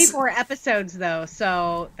got 24 episodes though,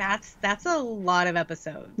 so that's a lot of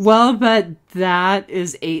episodes. Well, but that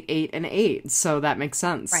is 8, 8, and 8, so that makes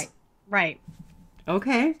sense. Right.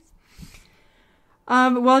 Okay.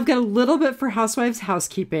 Well, I've got a little bit for Housewives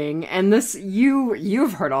housekeeping, and this,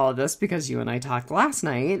 you've heard all of this because you and I talked last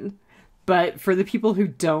night, but for the people who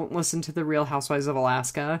don't listen to The Real Housewives of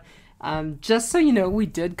Alaska, just so you know, we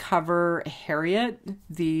did cover Harriet,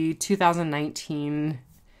 the 2019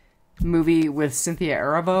 movie with Cynthia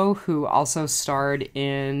Erivo, who also starred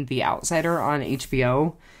in The Outsider on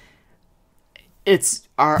HBO. It's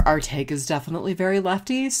our take is definitely very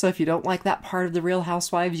lefty, so if you don't like that part of The Real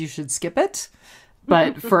Housewives, you should skip it.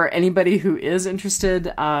 But for anybody who is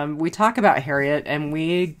interested, we talk about Harriet, and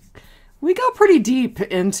we go pretty deep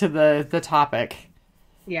into the topic.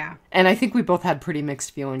 Yeah. And I think we both had pretty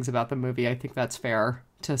mixed feelings about the movie. I think that's fair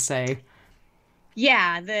to say.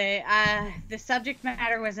 Yeah, the subject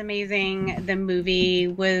matter was amazing. The movie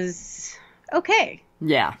was okay.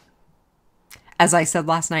 Yeah. As I said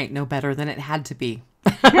last night, no better than it had to be.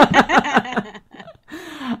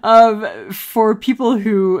 For people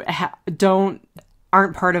who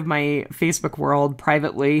aren't part of my Facebook world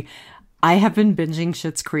privately, I have been binging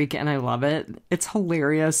Schitt's Creek and I love it. It's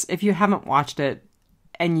hilarious. If you haven't watched it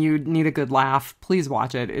and you need a good laugh, please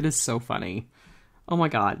watch it. It is so funny. Oh my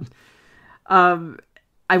God.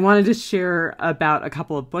 I wanted to share about a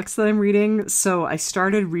couple of books that I'm reading. So I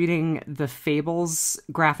started reading the Fables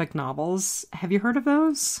graphic novels. Have you heard of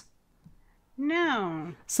those?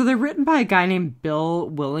 No. So they're written by a guy named Bill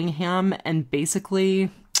Willingham, and basically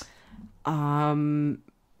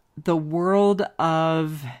the world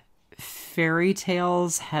of fairy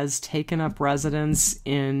tales has taken up residence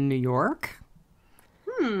in New York.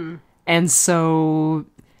 And so,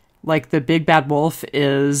 like, the big bad wolf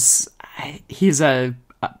he's a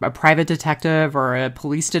private detective or a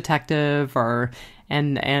police detective,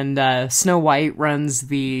 and Snow White runs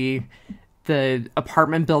the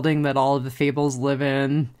apartment building that all of the Fables live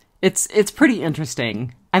in. It's pretty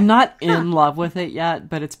interesting. I'm not in love with it yet,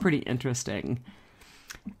 but it's pretty interesting.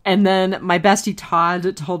 And then my bestie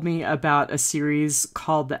Todd told me about a series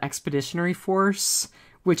called The Expeditionary Force,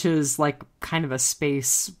 which is like kind of a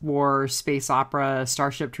space war, space opera,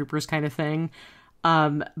 Starship Troopers kind of thing.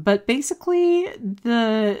 But basically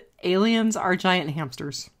the aliens are giant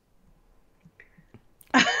hamsters.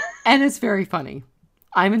 And it's very funny.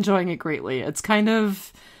 I'm enjoying it greatly. It's kind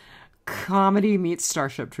of comedy meets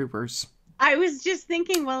Starship Troopers. I was just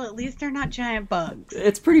thinking, well, at least they're not giant bugs.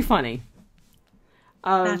 It's pretty funny.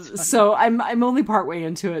 That's funny. So I'm only partway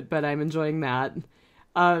into it, but I'm enjoying that.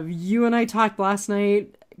 You and I talked last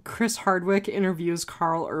night. Chris Hardwick interviews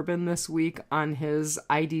Carl Urban this week on his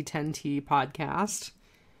ID10T podcast.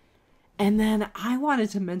 And then I wanted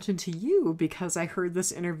to mention to you, because I heard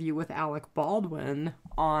this interview with Alec Baldwin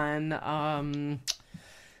on,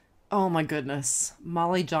 oh my goodness,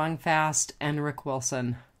 Molly Jong-Fast and Rick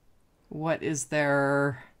Wilson. What is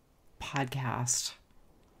their podcast?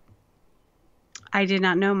 I did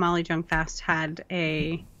not know Molly Jong-Fast had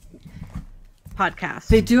a podcast.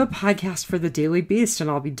 They do a podcast for the Daily Beast, and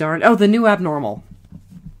I'll be darned. Oh, The New Abnormal.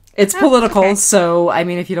 It's political, okay. So, I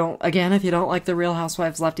mean, if you don't like the Real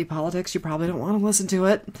Housewives lefty politics, you probably don't want to listen to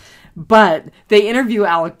it. But they interview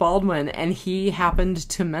Alec Baldwin, and he happened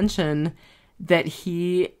to mention that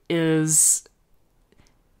he is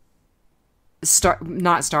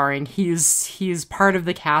not starring. He's part of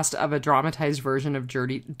the cast of a dramatized version of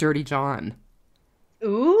Dirty John.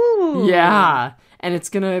 Ooh. Yeah. And it's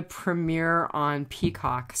going to premiere on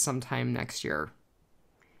Peacock sometime next year.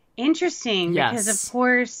 Interesting. Yes. Because, of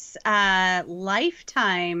course,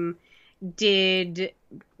 Lifetime did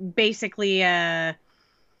basically a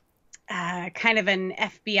kind of an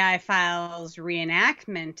FBI Files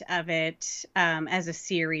reenactment of it as a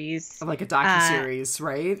series. Like a docuseries,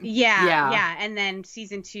 right? Yeah. And then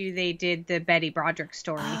season 2, they did the Betty Broderick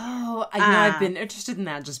story. Oh, I've been interested in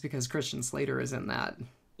that just because Christian Slater is in that.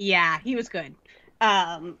 Yeah, he was good.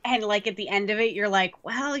 And like at the end of it, you're like,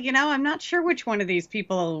 well, I'm not sure which one of these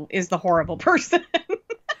people is the horrible person.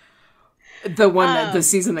 The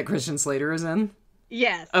season that Christian Slater is in?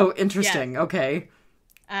 Yes. Oh, interesting. Yes. Okay.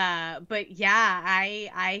 But yeah,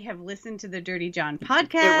 I have listened to the Dirty John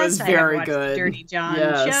podcast. It was very good. The Dirty John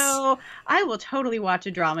show. I will totally watch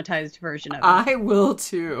a dramatized version of it. I will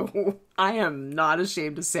too. I am not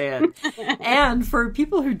ashamed to say it. And for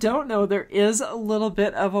people who don't know, there is a little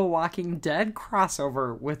bit of a Walking Dead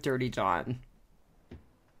crossover with Dirty John.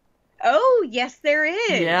 Oh, yes, there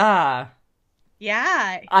is. Yeah.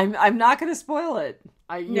 Yeah. I'm not going to spoil it.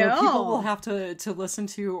 No. People will have to listen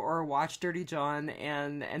to or watch Dirty John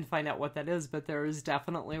and find out what that is, but there is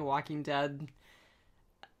definitely a Walking Dead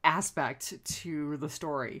aspect to the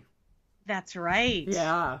story. That's right.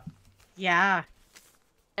 Yeah. Yeah.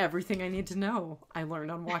 Everything I need to know, I learned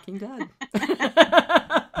on Walking Dead.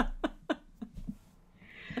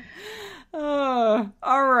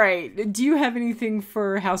 All right. Do you have anything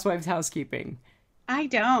for Housewives housekeeping? I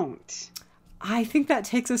don't. I think that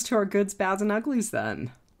takes us to our goods, bads, and uglies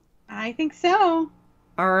then. I think so.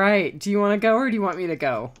 All right. Do you want to go or do you want me to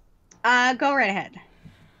go? Go right ahead.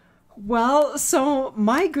 Well, so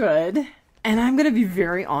my good, and I'm going to be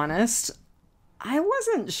very honest, I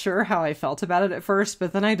wasn't sure how I felt about it at first,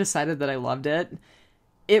 but then I decided that I loved it.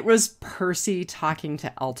 It was Percy talking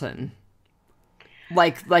to Elton.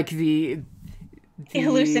 Like the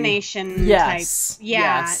hallucination yes, type.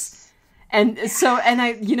 Yeah. Yes. And so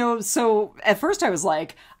at first I was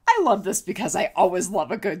like, I love this because I always love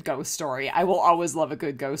a good ghost story. I will always love a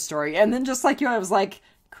good ghost story. And then just like you, I was like,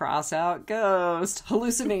 cross out ghost,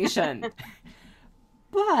 hallucination.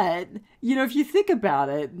 But, if you think about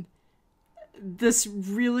it, this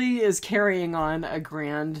really is carrying on a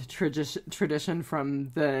grand tradition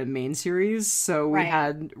from the main series. So we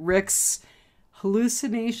had Rick's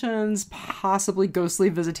hallucinations, possibly ghostly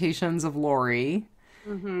visitations of Laurie.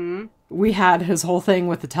 Mm-hmm. We had his whole thing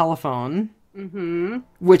with the telephone,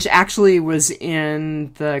 which actually was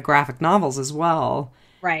in the graphic novels as well.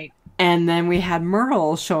 Right. And then we had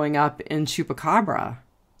Merle showing up in Chupacabra.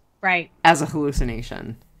 Right. As a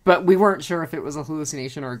hallucination. But we weren't sure if it was a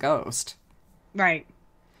hallucination or a ghost. Right.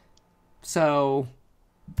 So,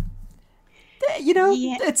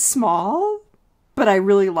 it's small, but I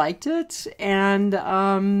really liked it. And,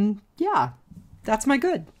 that's my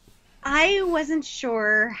good. I wasn't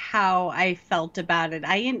sure how I felt about it.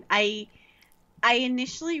 I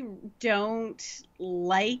initially don't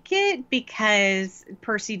like it because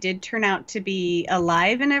Percy did turn out to be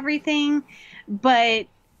alive and everything, but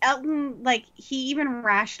Elton, he even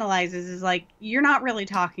rationalizes is like, you're not really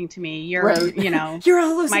talking to me. You're, right. You're a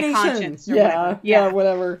hallucination. My conscience. Or whatever. Yeah,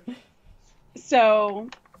 whatever. So,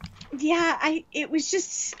 it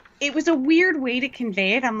was a weird way to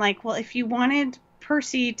convey it. I'm like, well, if you wanted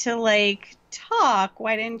Percy to talk,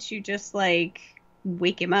 why didn't you just wake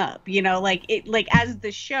him up? As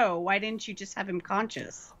the show, why didn't you just have him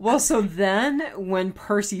conscious? Well, so then when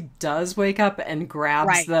Percy does wake up and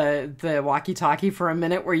grabs the walkie-talkie for a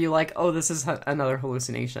minute, where you're like, oh, this is another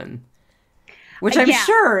hallucination, which I'm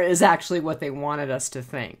sure is actually what they wanted us to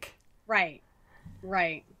think. Right.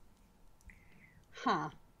 Huh.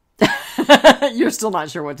 You're still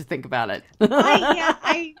not sure what to think about it.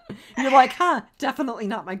 You're like, definitely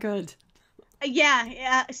not my good.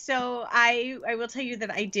 Yeah. So I will tell you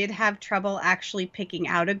that I did have trouble actually picking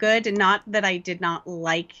out a good, and not that I did not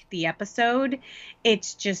like the episode.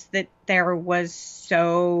 It's just that there was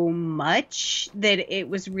so much that it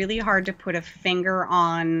was really hard to put a finger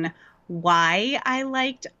on why I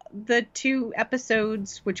liked the 2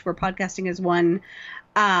 episodes, which we're podcasting as one.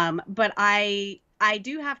 But I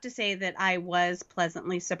do have to say that I was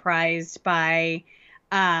pleasantly surprised by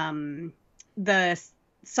the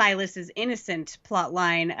Silas is innocent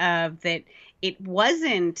plotline of that it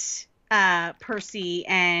wasn't Percy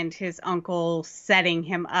and his uncle setting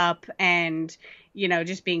him up and,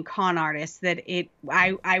 just being con artists, that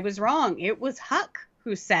I was wrong. It was Huck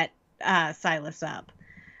who set Silas up.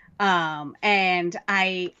 And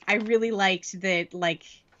I really liked that,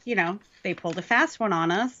 they pulled a fast one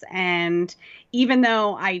on us. And even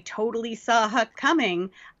though I totally saw Huck coming,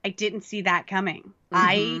 I didn't see that coming.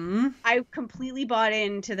 I completely bought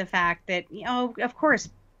into the fact that, of course,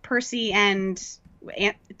 Percy and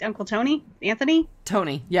Uncle Anthony,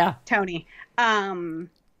 yeah, Tony,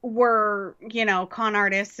 were, con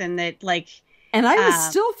artists, and that, like, and I was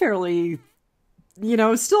still fairly,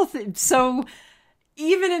 so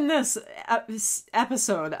even in this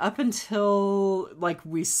episode, up until, like,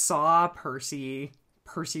 we saw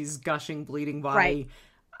Percy's gushing, bleeding body, right.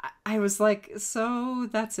 I was like, so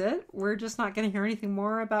that's it? We're just not going to hear anything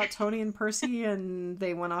more about Tony and Percy, and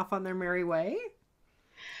they went off on their merry way?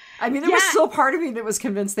 I mean, there was still part of me that was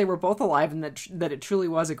convinced they were both alive and that it truly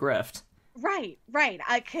was a grift. Right.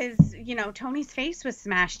 Because, Tony's face was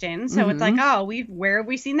smashed in, so it's like, oh, where have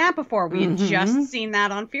we seen that before? We had just seen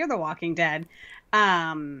that on Fear the Walking Dead.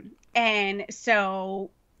 And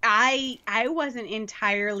so I wasn't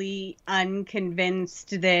entirely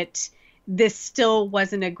unconvinced that this still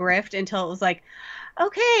wasn't a grift until it was like,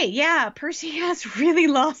 okay, yeah, Percy has really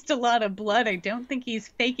lost a lot of blood. I don't think he's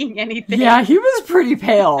faking anything. Yeah, he was pretty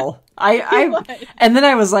pale. And then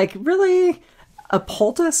I was like, really? A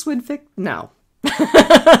poultice would fix? No. No.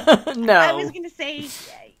 I was going to say,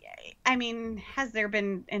 I mean, has there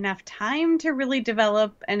been enough time to really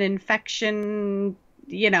develop an infection,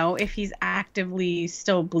 if he's actively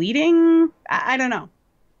still bleeding? I don't know.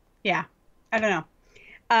 Yeah, I don't know.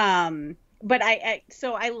 But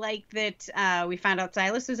so I like that we found out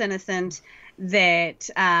Silas was innocent, that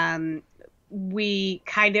we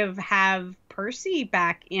kind of have Percy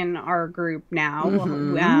back in our group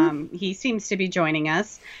now. He seems to be joining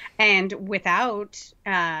us, and without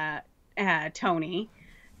Tony.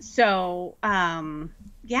 So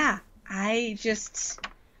yeah, I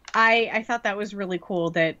thought that was really cool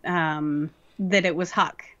that it was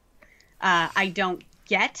Huck. I don't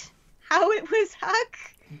get how it was Huck.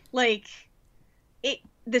 Like,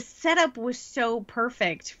 the setup was so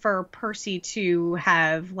perfect for Percy to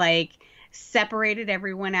have, like, separated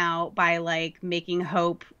everyone out by, like, making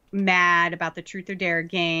Hope mad about the Truth or Dare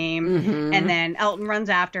game, and then Elton runs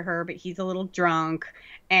after her, but he's a little drunk,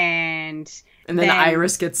 and then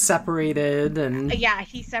Iris gets separated, and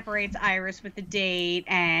he separates Iris with the date,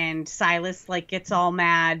 and Silas, like, gets all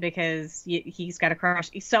mad because he's got a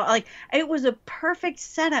crush. So, like, it was a perfect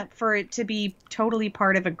setup for it to be totally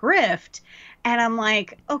part of a grift. And I'm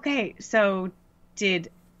like, okay, so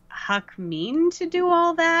did Huck mean to do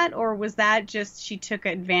all that, or was that just she took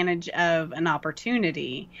advantage of an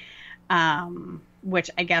opportunity? Which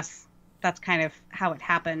I guess that's kind of how it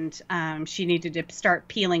happened. She needed to start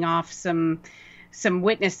peeling off some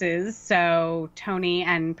witnesses, so Tony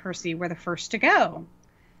and Percy were the first to go.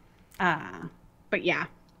 But yeah.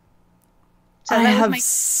 So I have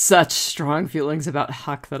such strong feelings about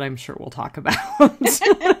Huck that I'm sure we'll talk about.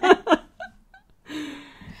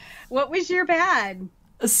 What was your bad?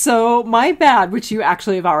 So my bad, which you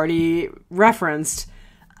actually have already referenced,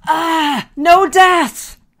 no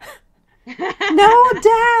death! No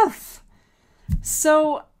death!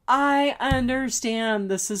 So I understand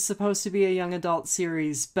this is supposed to be a young adult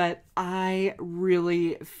series, but I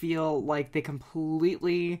really feel like they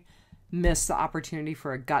completely missed the opportunity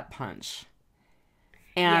for a gut punch.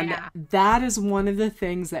 And that is one of the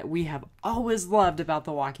things that we have always loved about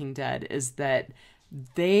The Walking Dead, is that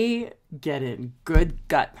they get in good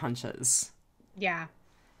gut punches. Yeah.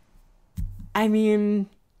 I mean,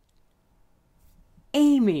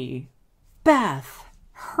 Amy, Beth,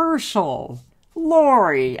 Herschel,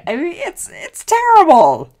 Lori. I mean, it's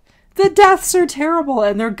terrible. The deaths are terrible,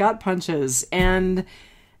 and they're gut punches. And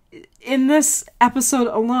in this episode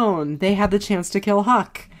alone, they had the chance to kill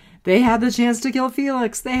Huck. They had the chance to kill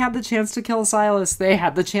Felix. They had the chance to kill Silas. They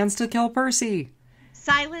had the chance to kill Percy.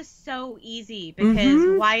 Silas so easy,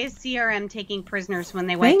 because why is CRM taking prisoners when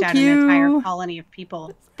they wiped out an entire colony of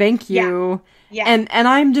people? Thank you. Yeah. And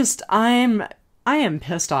I am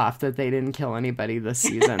pissed off that they didn't kill anybody this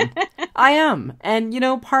season. I am. And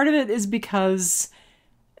part of it is because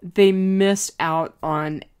they missed out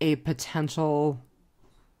on a potential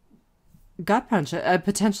gut punch, a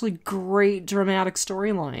potentially great dramatic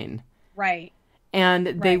storyline. Right. And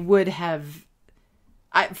they would have,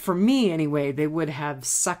 for me anyway, they would have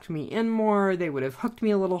sucked me in more. They would have hooked me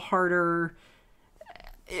a little harder.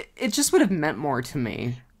 It just would have meant more to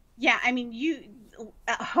me. Yeah, I mean,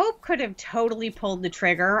 Hope could have totally pulled the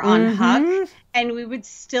trigger on Huck, and we would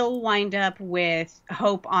still wind up with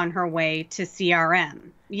Hope on her way to CRM.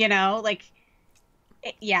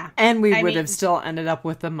 Yeah. And we would have still ended up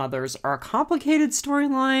with the mothers are a complicated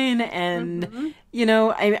storyline. And, you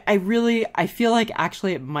know, I feel like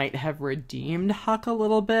actually it might have redeemed Huck a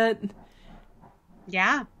little bit.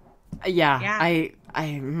 Yeah. Yeah.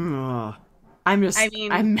 I'm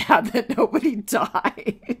mad that nobody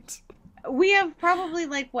died. We have probably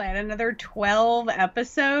like what, another 12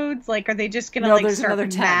 episodes? Like, are they just gonna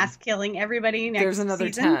start mass killing everybody next season? There's another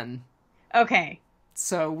 10. Okay.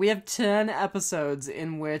 So we have 10 episodes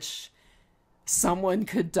in which someone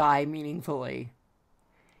could die meaningfully.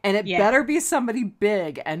 And it better be somebody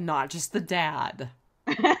big and not just the dad.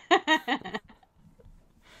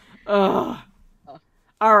 Ugh.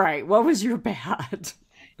 All right, what was your bad?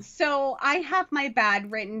 So I have my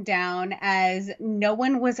bad written down as no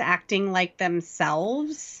one was acting like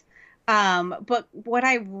themselves. But what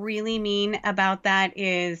I really mean about that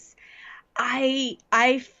is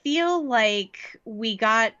I feel like we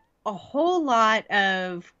got a whole lot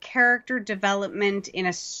of character development in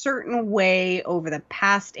a certain way over the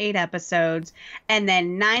past 8 episodes, and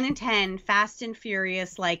then 9 and 10, Fast and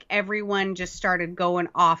Furious, like everyone just started going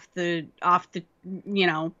off the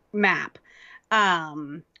map.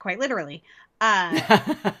 Quite literally.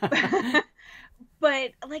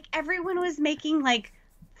 But like everyone was making like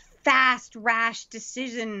fast, rash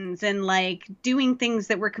decisions and like doing things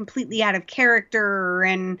that were completely out of character,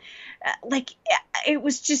 and it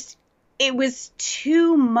was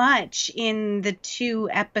too much in the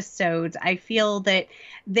 2 episodes. I feel that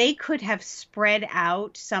they could have spread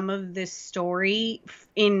out some of this story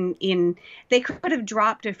they could have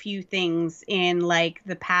dropped a few things in like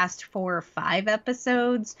the past 4 or 5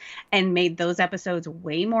 episodes and made those episodes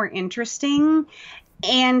way more interesting,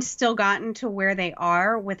 and still gotten to where they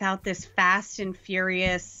are without this fast and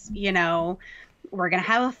furious, you know, we're going to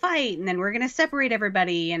have a fight and then we're going to separate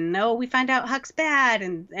everybody. And no, we find out Huck's bad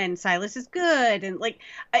and Silas is good. And like,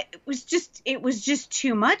 it was just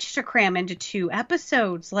too much to cram into 2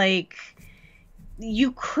 episodes. Like,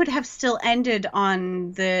 you could have still ended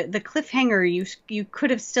on the cliffhanger. You could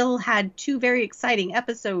have still had 2 very exciting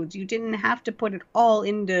episodes. You didn't have to put it all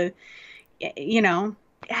into, you know,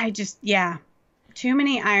 too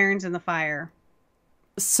many irons in the fire.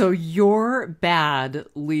 So your bad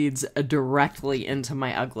leads directly into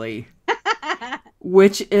my ugly,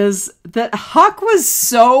 which is that Huck was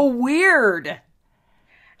so weird.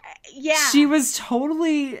 Yeah. She was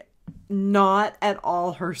totally not at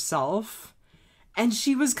all herself, and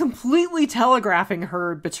she was completely telegraphing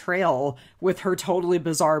her betrayal with her totally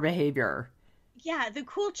bizarre behavior. Yeah, the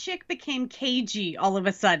cool chick became cagey all of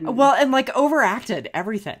a sudden. Well, and like overacted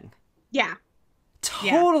everything. Yeah.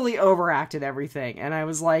 Totally overacted everything. And I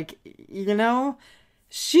was like, you know,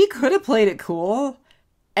 she could have played it cool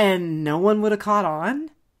and no one would have caught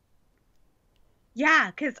on.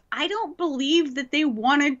 Yeah, because I don't believe that they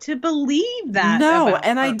wanted to believe that. No,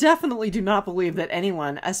 and I definitely do not believe that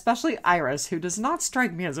anyone, especially Iris, who does not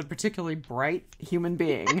strike me as a particularly bright human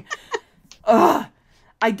being, I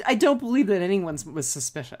don't believe that anyone was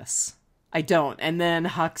suspicious. I don't. And then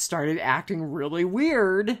Huck started acting really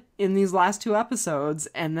weird in these last 2 episodes.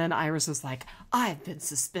 And then Iris was like, I've been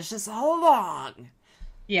suspicious all along.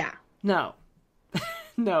 Yeah. No.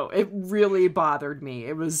 No, it really bothered me.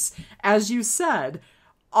 It was, as you said,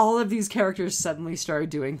 all of these characters suddenly started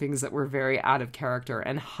doing things that were very out of character.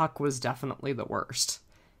 And Huck was definitely the worst.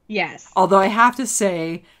 Yes. Although I have to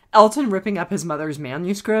say, Elton ripping up his mother's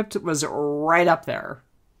manuscript was right up there.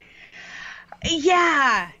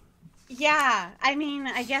 Yeah. Yeah, I mean,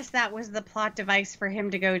 I guess that was the plot device for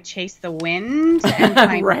him to go chase the wind and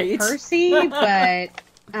find right. Percy, but,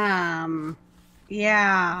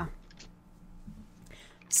 yeah.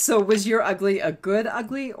 So was your ugly a good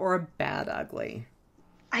ugly or a bad ugly?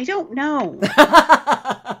 I don't know.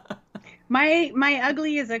 My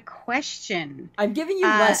ugly is a question. I'm giving you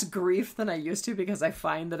less grief than I used to because I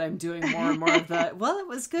find that I'm doing more and more of the, well, it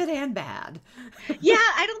was good and bad. Yeah,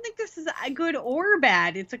 I don't think this is a good or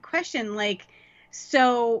bad. It's a question. Like,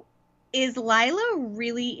 so is Lila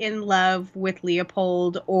really in love with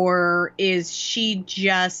Leopold, or is she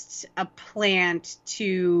just a plant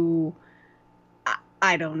to,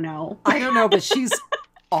 I don't know. I don't know, but she's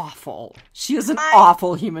awful. She is an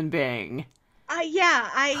awful human being.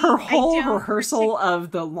 Her whole rehearsal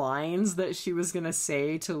of the lines that she was going to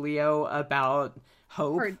say to Leo about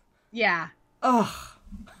hope. Yeah. Ugh.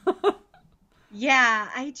 Yeah,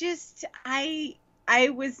 I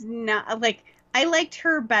was not, like, I liked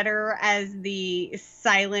her better as the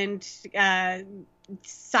silent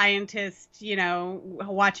scientist, you know,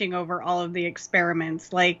 watching over all of the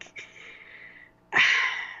experiments. Like,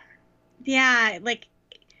 yeah, like,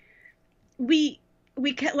 we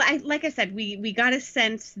like I said, we got a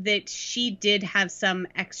sense that she did have some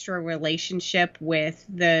extra relationship with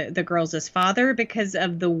the girls' father because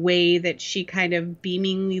of the way that she kind of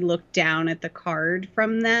beamingly looked down at the card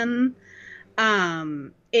from them.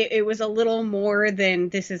 It was a little more than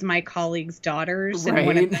this is my colleague's daughters and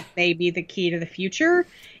one of them may be the key to the future.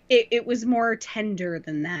 It was more tender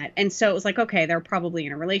than that. And so it was like, okay, they're probably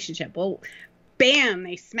in a relationship. Well, bam,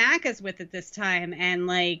 they smack us with it this time. And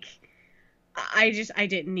like, I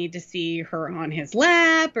didn't need to see her on his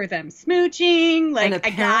lap or them smooching. Like, and I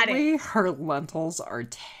got it. Her lentils are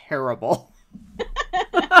terrible.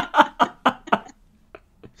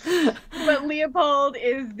 But Leopold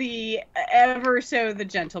is the ever so the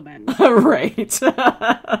gentleman. Right.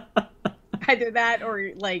 Either that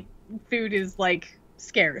or like food is like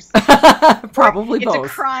scarce. Probably it's both.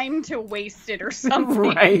 It's a crime to waste it or something.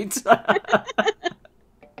 Right.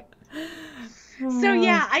 So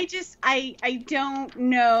yeah, I don't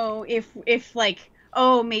know if like,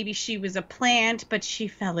 oh, maybe she was a plant, but she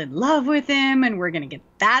fell in love with him and we're going to get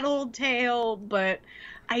that old tale. But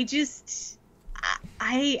I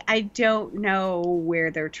don't know where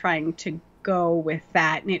they're trying to go with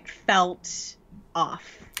that. And it felt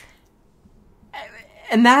off.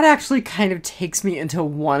 And that actually kind of takes me into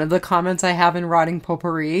one of the comments I have in Rotting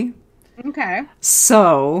Potpourri. Okay.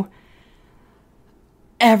 So,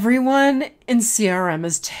 everyone in CRM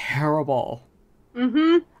is terrible.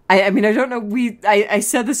 Mm-hmm. I mean, I don't know. I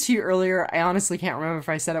said this to you earlier. I honestly can't remember if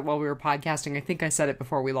I said it while we were podcasting. I think I said it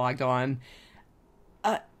before we logged on.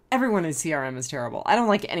 Everyone in CRM is terrible. I don't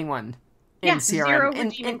like anyone in CRM. Zero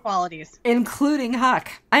redeeming qualities. Including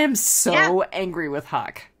Huck. I am so angry with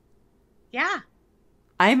Huck. Yeah.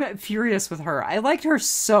 I'm furious with her. I liked her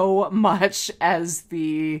so much as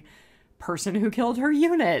the person who killed her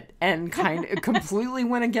unit and kind of completely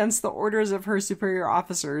went against the orders of her superior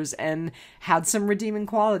officers and had some redeeming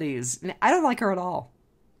qualities. I don't like her at all.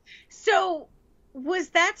 So, was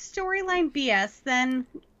that storyline BS then?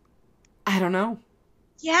 I don't know.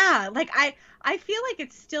 Yeah, like I feel like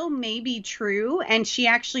it's still maybe true, and she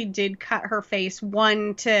actually did cut her face,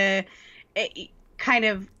 one, to kind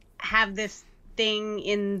of have this thing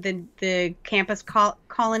in the campus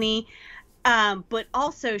colony, but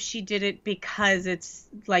also she did it because it's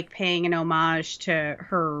like paying an homage to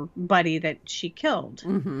her buddy that she killed.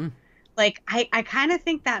 Mm-hmm. Like, I kind of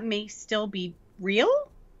think that may still be real.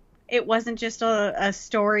 It wasn't just a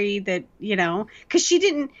story that, you know, because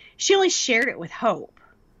she only shared it with Hope.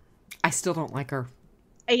 I still don't like her.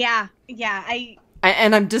 Yeah.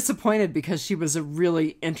 And I'm disappointed because she was a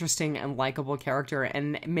really interesting and likable character,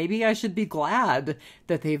 and maybe I should be glad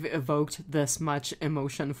that they've evoked this much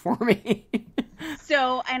emotion for me.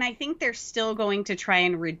 So, and I think they're still going to try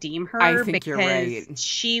and redeem her. I think because you're right.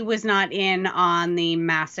 She was not in on the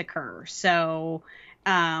massacre. So,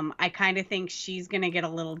 I kind of think she's going to get a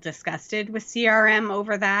little disgusted with CRM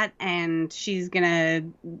over that, and she's going to,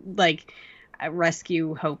 like,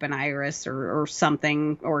 rescue Hope and Iris or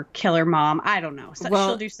something, or kill her mom. I don't know. So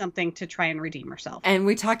she'll do something to try and redeem herself. And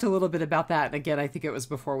we talked a little bit about that. And again, I think it was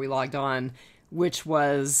before we logged on, which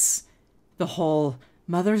was the whole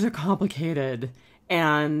mothers are complicated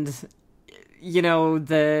and, you know,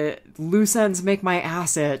 the loose ends make my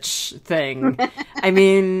ass itch thing. I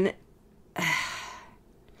mean,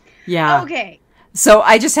 yeah. Okay. So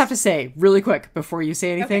I just have to say really quick before you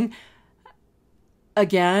say anything, okay.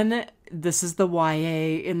 Again, this is the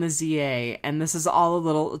YA in the ZA, and this is all a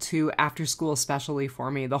little too after school especially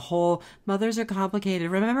for me. The whole mothers are complicated.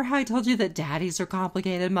 Remember how I told you that daddies are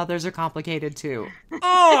complicated? Mothers are complicated too.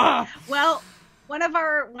 Oh! Well, one of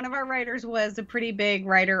our writers was a pretty big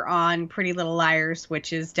writer on Pretty Little Liars,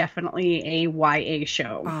 which is definitely a YA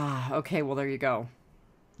show. Ah, okay. Well, there you go.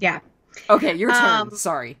 Yeah. Okay, your turn.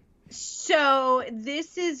 Sorry. So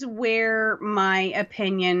this is where my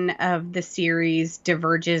opinion of the series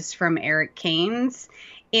diverges from Eric Kane's,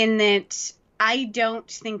 in that I don't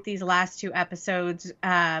think these last two episodes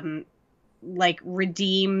like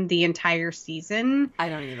redeem the entire season. I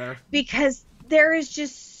don't either. Because there is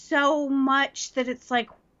just so much that it's like,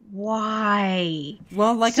 why?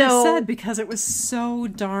 Well, like I said, because it was so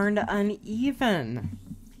darned uneven.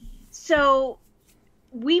 So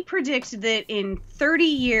we predict that in 30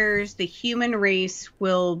 years, the human race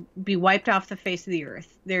will be wiped off the face of the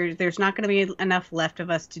earth. There's not going to be enough left of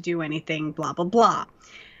us to do anything, blah, blah, blah.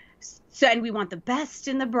 So, and we want the best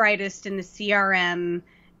and the brightest in the CRM,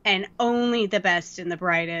 and only the best and the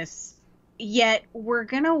brightest. Yet we're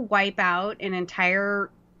going to wipe out an entire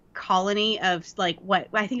colony of, like, what?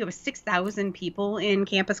 I think it was 6,000 people in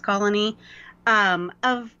Campus Colony.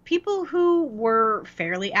 of people who were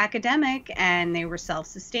fairly academic and they were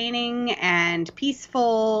self-sustaining and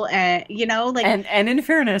peaceful, and and in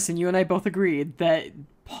fairness, and you and I both agreed that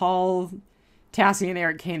Paul Tassi and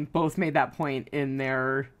Eric Kane both made that point in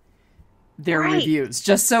their right. reviews.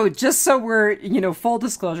 Just so we're, full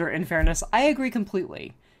disclosure, in fairness, I agree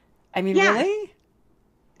completely. I mean, yeah. Really?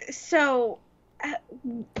 So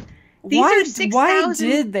why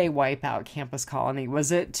did they wipe out Campus Colony?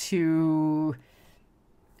 Was it to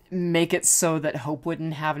make it so that Hope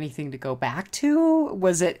wouldn't have anything to go back to?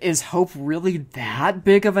 Is Hope really that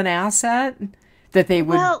big of an asset that they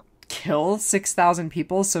would kill 6,000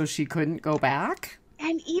 people so she couldn't go back?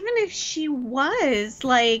 And even if she was,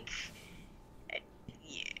 like,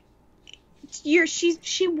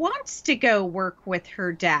 she wants to go work with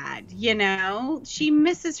her dad, she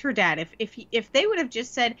misses her dad. If they would have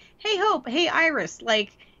just said, hey Hope, hey Iris,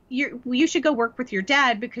 like, you should go work with your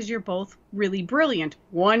dad because you're both really brilliant,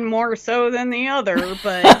 one more so than the other,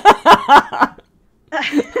 but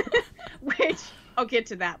which I'll get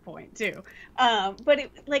to that point too. But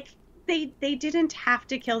they didn't have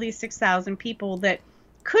to kill these 6,000 people that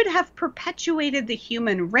could have perpetuated the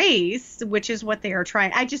human race, which is what they are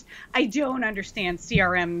trying. I don't understand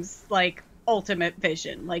CRM's, like, ultimate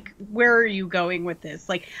vision. Like, where are you going with this?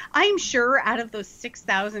 Like, I'm sure out of those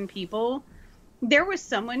 6,000 people, there was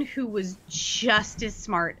someone who was just as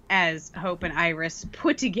smart as Hope and Iris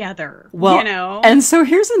put together, Well, and so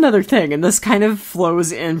here's another thing, and this kind of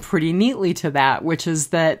flows in pretty neatly to that, which is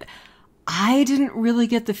that I didn't really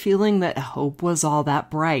get the feeling that Hope was all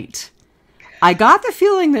that bright. I got the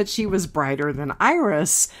feeling that she was brighter than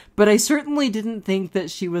Iris, but I certainly didn't think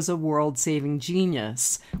that she was a world-saving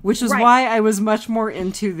genius, which is why I was much more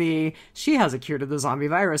into she has a cure to the zombie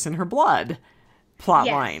virus in her blood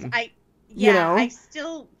plotline. I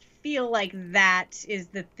still feel like that is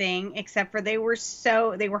the thing, except for they were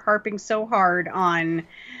harping so hard on,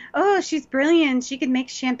 oh, she's brilliant, she can make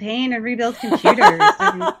champagne and rebuild computers.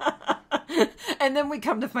 And then we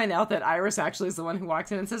come to find out that Iris actually is the one who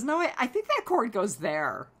walks in and says, no, I think that cord goes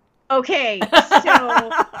there. Okay,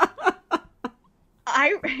 so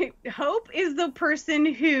Hope is the person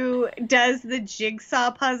who does the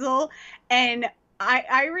jigsaw puzzle, and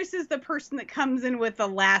Iris is the person that comes in with the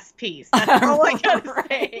last piece. That's all I gotta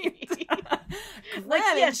say.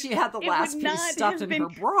 Granted, she had the last piece stuffed in her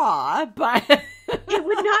bra, but it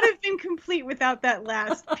would not have been complete without that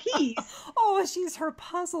last piece. Oh, she's her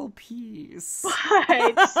puzzle piece.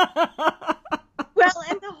 But well,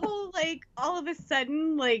 and the whole, like, all of a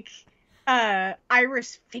sudden, like,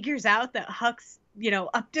 Iris figures out that Huck's,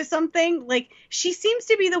 up to something. Like, she seems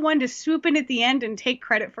to be the one to swoop in at the end and take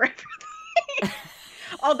credit for everything.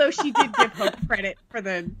 Although she did give Hope credit for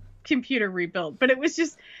the computer rebuild. But it was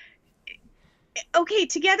just, okay,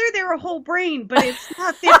 together they're a whole brain, but it's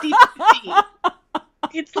not 50-50.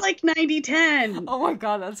 It's like 90-10. Oh my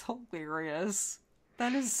god, that's hilarious.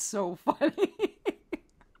 That is so funny.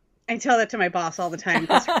 I tell that to my boss all the time,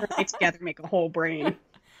 because her and I together make a whole brain.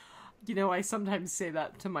 I sometimes say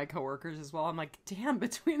that to my coworkers as well. I'm like, damn,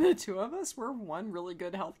 between the two of us, we're one really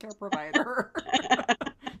good healthcare provider.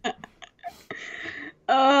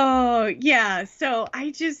 Oh, yeah. So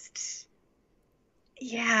it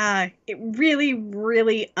really,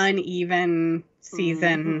 really uneven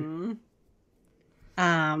season.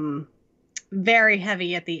 Mm-hmm. Very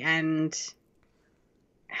heavy at the end.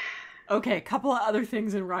 Okay, a couple of other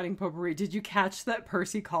things in Rotting Potpourri. Did you catch that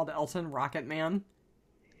Percy called Elton Rocket Man?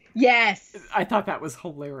 Yes. I thought that was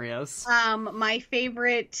hilarious. My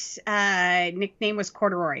favorite nickname was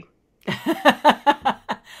Corduroy.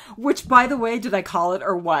 Which, by the way, did I call it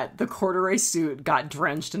or what? The corduroy suit got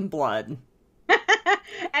drenched in blood.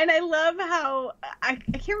 And I love how, I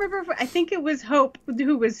can't remember, I think it was Hope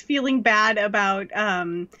who was feeling bad about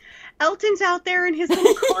Elton's out there in his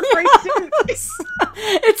little corduroy suit.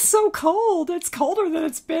 It's so cold. It's colder than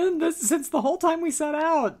it's been since the whole time we set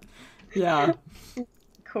out. Yeah.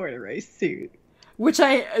 Corduroy suit.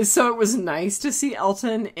 So it was nice to see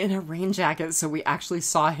Elton in a rain jacket, so we actually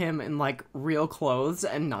saw him in, like, real clothes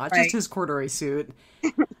and not just his corduroy suit.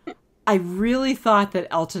 I really thought that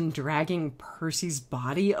Elton dragging Percy's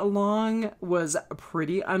body along was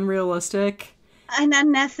pretty unrealistic. And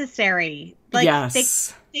unnecessary. Like,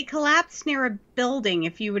 yes. They collapsed near a building.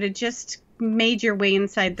 If you would have just made your way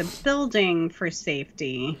inside the building for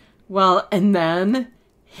safety. Well, and then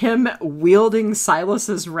him wielding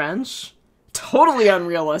Silas's wrench, totally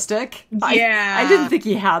unrealistic. Yeah. I didn't think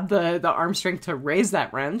he had the arm strength to raise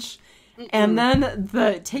that wrench. Mm-mm. And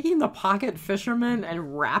then taking the pocket fisherman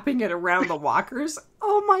and wrapping it around the walkers.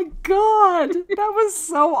 Oh my god, that was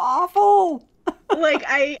so awful. Like,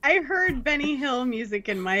 I heard Benny Hill music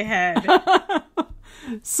in my head.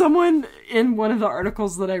 Someone in one of the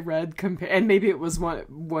articles that I read, and maybe it was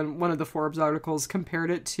one of the Forbes articles, compared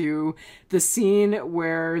it to the scene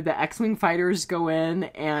where the X-Wing fighters go in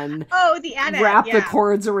and wrap the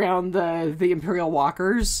cords around the Imperial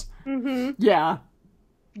walkers. Mm-hmm. Yeah.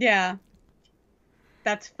 Yeah.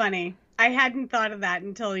 That's funny. I hadn't thought of that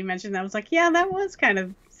until you mentioned that. I was like, yeah, that was kind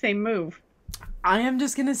of same move. I am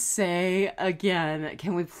just going to say again,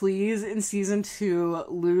 can we please in season 2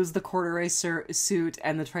 lose the corduroy suit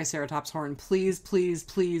and the Triceratops horn? Please, please,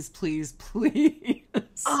 please, please, please.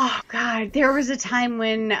 Oh, God. There was a time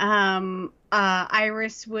when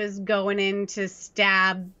Iris was going in to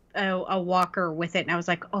stab a walker with it, and I was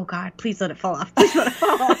like, oh, God, please let it fall off. Please let it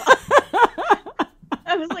fall off.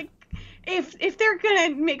 I was like, if they're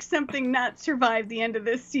gonna make something not survive the end of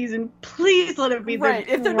this season, please let it be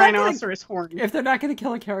the rhinoceros horn. If they're not gonna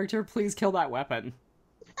kill a character, please kill that weapon.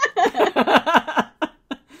 I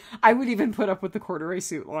would even put up with the corduroy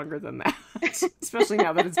suit longer than that, especially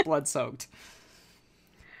now that it's blood soaked.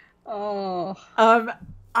 Oh.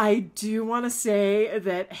 I do want to say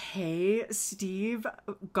that, hey, Steve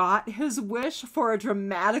got his wish for a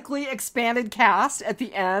dramatically expanded cast at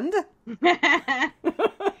the end.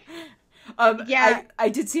 Yeah. I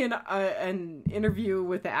did see an interview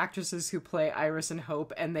with the actresses who play Iris and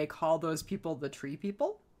Hope, and they call those people the tree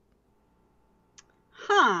people.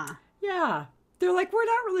 Huh. Yeah. They're like, we're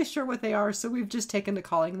not really sure what they are, so we've just taken to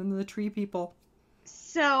calling them the tree people.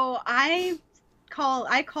 So I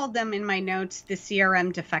called them in my notes the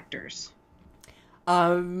CRM defectors.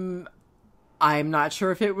 I'm not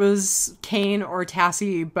sure if it was Kane or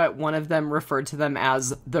Tassie, but one of them referred to them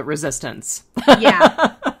as the Resistance.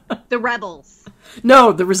 Yeah. The Rebels.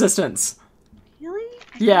 No, the Resistance. Really?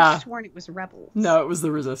 I could have sworn it was Rebels. No, it was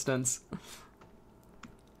the Resistance.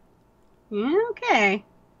 Yeah, okay.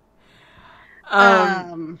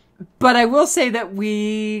 But I will say that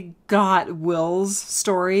we got Will's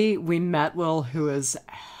story. We met Will, who is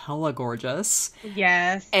hella gorgeous.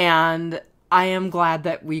 Yes. And I am glad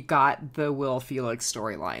that we got the Will Felix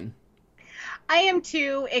storyline. I am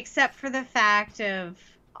too, except for the fact of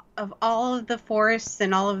all of the forests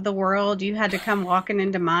and all of the world, you had to come walking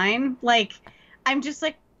into mine. Like, I'm just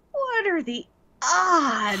like, what are the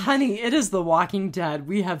odds? Honey, it is The Walking Dead.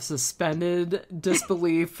 We have suspended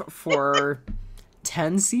disbelief for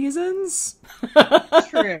 10 seasons?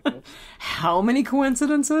 True. How many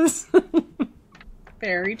coincidences?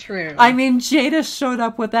 Very true. I mean, Jada showed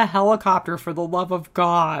up with a helicopter, for the love of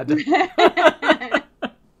God.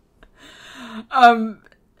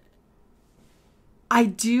 I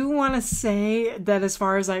do want to say that as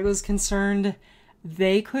far as I was concerned,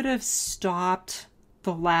 they could have stopped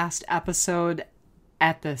the last episode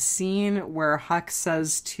at the scene where Huck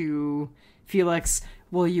says to Felix,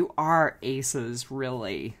 well, you are aces,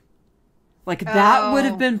 really. Like, that would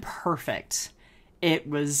have been perfect. It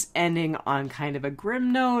was ending on kind of a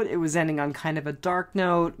grim note. It was ending on kind of a dark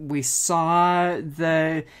note. We saw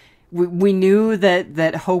we knew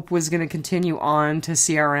that Hope was going to continue on to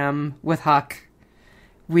CRM with Huck.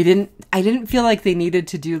 I didn't feel like they needed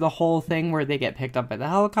to do the whole thing where they get picked up by the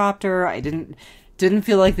helicopter. I didn't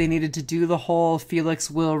feel like they needed to do the whole Felix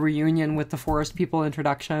Will reunion with the Forest People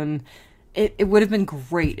introduction. It would have been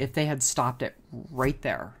great if they had stopped it right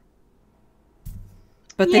there.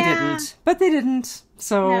 But they didn't.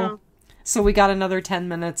 So we got another 10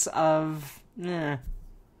 minutes of Yeah.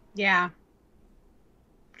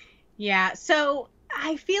 Yeah. So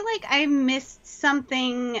I feel like I missed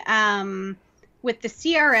something with the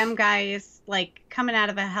CRM guys, like coming out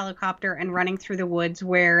of a helicopter and running through the woods,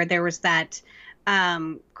 where there was that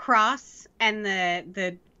cross and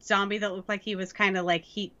the zombie that looked like he was kind of like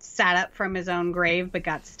he sat up from his own grave but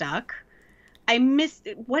got stuck. I missed.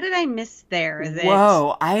 What did I miss there?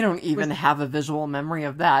 Whoa, I don't even have a visual memory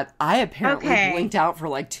of that. I apparently blinked out for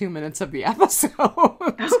like 2 minutes of the episode.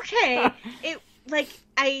 Okay.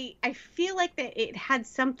 I feel like that it had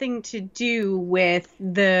something to do with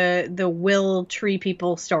the Will Tree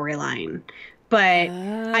People storyline. But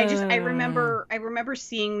I remember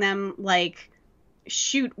seeing them like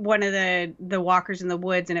shoot one of the walkers in the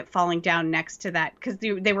woods and it falling down next to that, because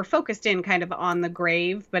they were focused in kind of on the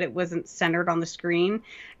grave, but it wasn't centered on the screen.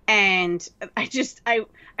 And I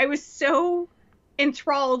was so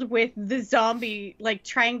enthralled with the zombie, like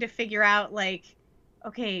trying to figure out like,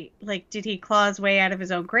 okay, like did he claw his way out of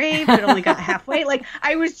his own grave but only got halfway? Like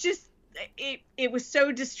I was just it was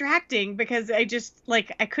so distracting because I just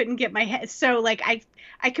like I couldn't get my head, so like I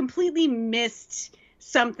completely missed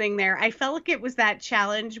something there. I felt like it was that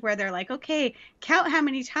challenge where they're like, okay, count how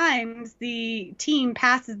many times the team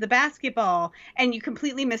passes the basketball, and you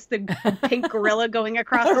completely miss the pink gorilla going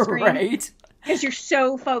across the screen. Right. Because you're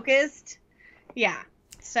so focused. Yeah.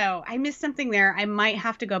 So I missed something there. I might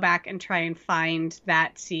have to go back and try and find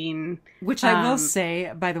that scene. Which I will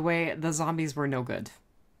say, by the way, the zombies were no good.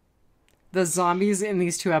 The zombies in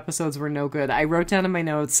these 2 episodes were no good. I wrote down in my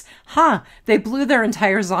notes, they blew their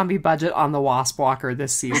entire zombie budget on the Wasp Walker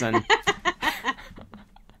this season.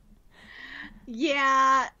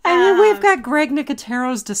 Yeah. I mean, we've got Greg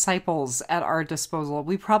Nicotero's disciples at our disposal.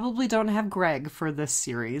 We probably don't have Greg for this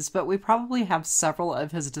series, but we probably have several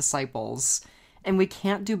of his disciples. And we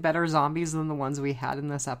can't do better zombies than the ones we had in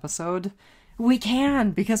this episode. We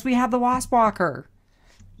can, because we have the Wasp Walker.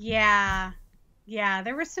 Yeah. Yeah,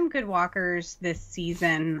 there were some good walkers this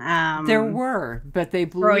season. There were, but they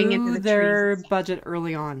blew their budget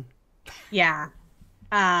early on. Yeah.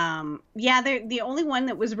 The only one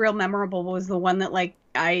that was real memorable was the one that, like,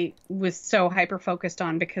 I was so hyper-focused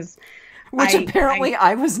on because... Which apparently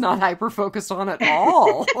I was not hyper-focused on at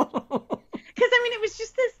all. Because, I mean, it was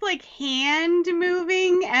just this, like, hand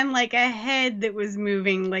moving and, like, a head that was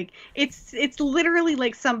moving. Like, it's literally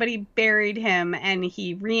like somebody buried him and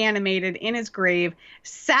he reanimated in his grave,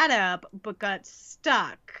 sat up, but got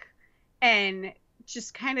stuck and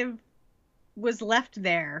just kind of was left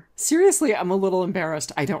there. Seriously, I'm a little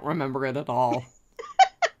embarrassed. I don't remember it at all.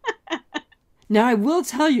 Now, I will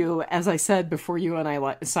tell you, as I said before you and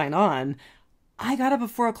I sign on, I got up at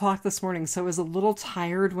 4 o'clock this morning, so I was a little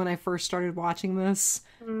tired when I first started watching this.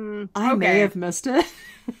 I may have missed it.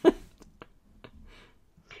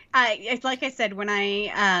 Like I said, when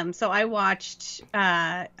I watched,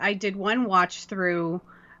 I did one watch through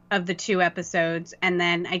of the 2 episodes, and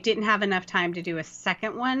then I didn't have enough time to do a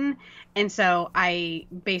second one, and so I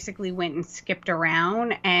basically went and skipped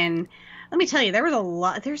around, and let me tell you, there was a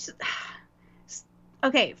lot,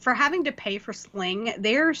 okay, for having to pay for Sling,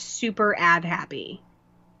 they're super ad happy.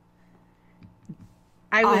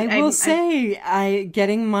 I will say,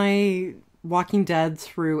 getting my Walking Dead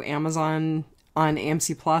through Amazon on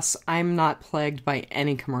AMC Plus, I'm not plagued by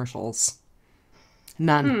any commercials.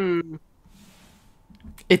 None.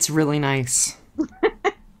 It's really nice.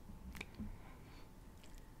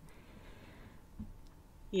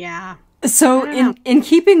 Yeah. So in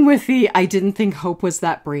keeping with the I didn't think Hope was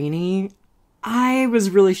that brainy, I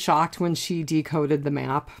was really shocked when she decoded the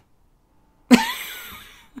map.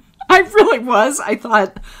 I really was. I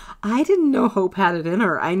thought, I didn't know Hope had it in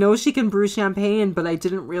her. I know she can brew champagne, but I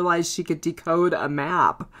didn't realize she could decode a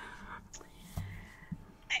map.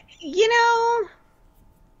 You know,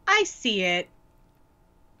 I see it.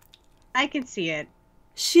 I can see it.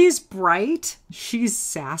 She's bright. She's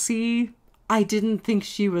sassy. I didn't think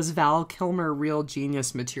she was Val Kilmer real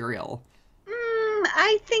genius material.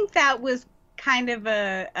 I think that was kind of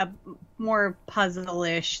a more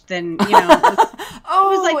puzzle-ish than, you know.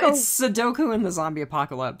 It was like it's Sudoku in the zombie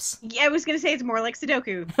apocalypse. Yeah, I was going to say it's more like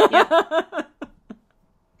Sudoku. Yep.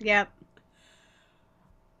 Yep.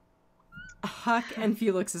 Huck and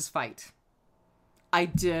Felix's fight. I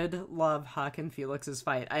did love Huck and Felix's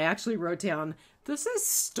fight. I actually wrote down, this is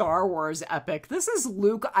Star Wars epic. This is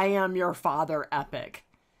Luke, I am your father epic.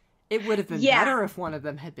 It would have been better if one of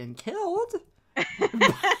them had been killed.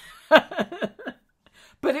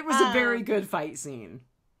 But it was a very good fight scene.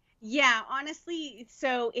 Yeah, honestly,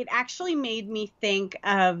 so it actually made me think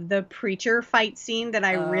of the Preacher fight scene that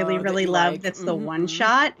I really love. That's the one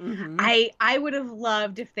shot. Mm-hmm. I would have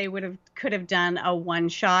loved if they could have done a one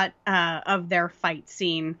shot of their fight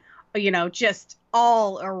scene, you know, just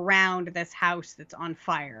all around this house that's on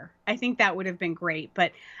fire. I think that would have been great.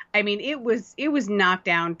 But I mean, it was knock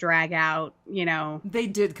down, drag out, you know. They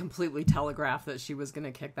did completely telegraph that she was going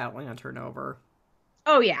to kick that lantern over.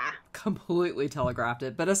 Oh, yeah. Completely telegraphed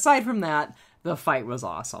it. But aside from that, the fight was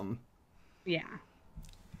awesome. Yeah.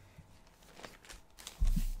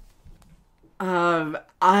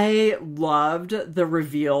 I loved the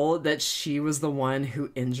reveal that she was the one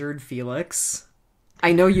who injured Felix.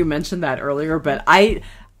 I know you mentioned that earlier, but I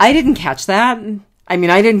didn't catch that. I mean,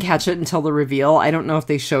 I didn't catch it until the reveal. I don't know if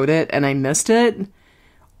they showed it and I missed it,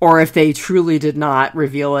 or if they truly did not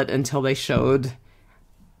reveal it until they showed.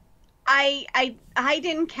 I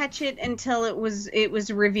didn't catch it until it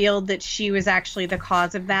was revealed that she was actually the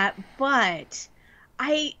cause of that, but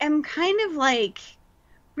I am kind of like,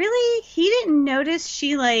 really? He didn't notice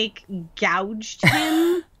she, like, gouged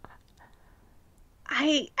him?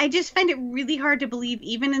 I just find it really hard to believe,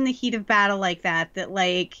 even in the heat of battle like that,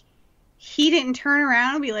 like, he didn't turn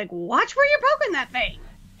around and be like, watch where you're poking that thing.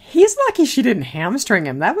 He's lucky she didn't hamstring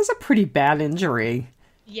him. That was a pretty bad injury.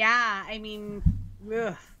 Yeah, I mean,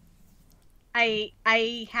 ugh. I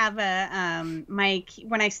have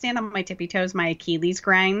when I stand on my tippy toes, my Achilles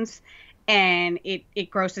grinds, and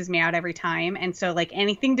it grosses me out every time. And so like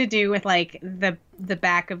anything to do with like the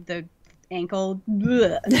back of the ankle.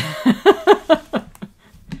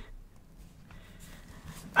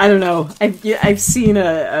 I don't know. I've seen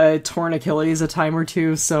a torn Achilles a time or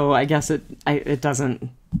two, so I guess it doesn't.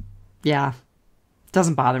 Yeah,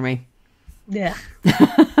 doesn't bother me. Yeah.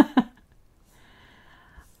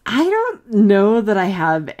 I don't know that I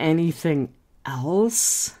have anything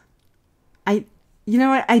else. I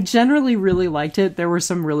generally really liked it. There were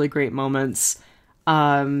some really great moments.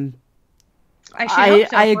 I hope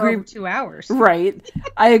so. I agree. Over 2 hours. Right.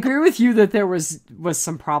 I agree with you that there was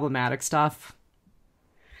some problematic stuff.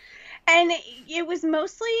 And it was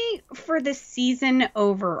mostly for the season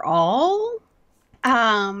overall.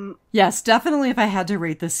 Yes, definitely if I had to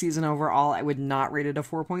rate this season overall, I would not rate it a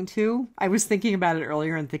 4.2. I was thinking about it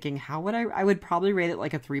earlier and thinking, how would I would probably rate it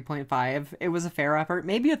like a 3.5. It was a fair effort.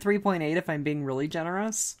 Maybe a 3.8 if I'm being really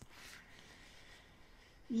generous.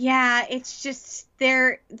 Yeah, it's just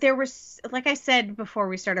there was, like I said before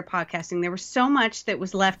we started podcasting, there was so much that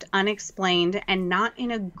was left unexplained, and not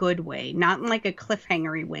in a good way, not in like a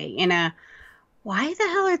cliffhangery way, in a why the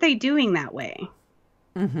hell are they doing that way?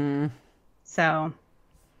 Mm-hmm. So,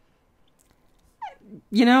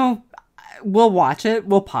 we'll watch it,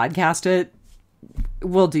 we'll podcast it,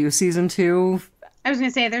 we'll do season 2. I was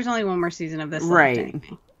gonna say there's only one more season of this right left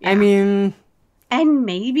anyway. Yeah. I mean, and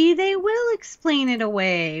maybe they will explain it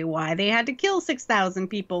away, why they had to kill 6,000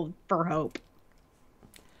 people for Hope.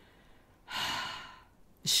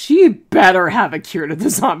 She better have a cure to the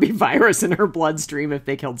zombie virus in her bloodstream if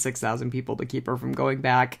they killed 6,000 people to keep her from going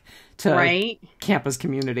back to campus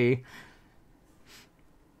community.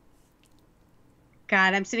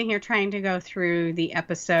 God, I'm sitting here trying to go through the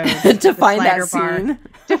episode to find that scene.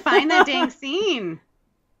 To find that dang scene.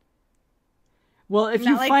 Well, if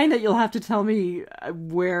you find it, you'll have to tell me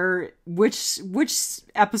which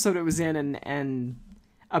episode it was in and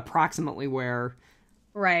approximately where.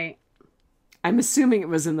 Right. I'm assuming it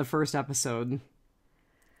was in the first episode.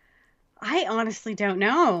 I honestly don't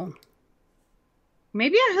know.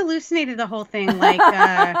 Maybe I hallucinated the whole thing like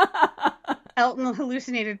Elton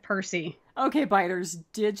hallucinated Percy. Okay, biters,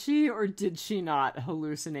 did she or did she not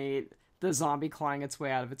hallucinate the zombie clawing its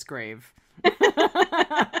way out of its grave?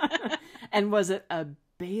 And was it a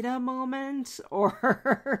beta moment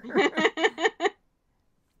or?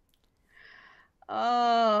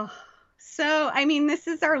 Oh, so I mean, this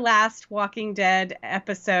is our last Walking Dead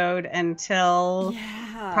episode until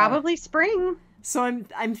probably spring. So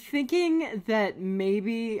I'm thinking that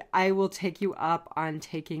maybe I will take you up on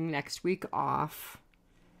taking next week off.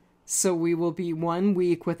 So we will be 1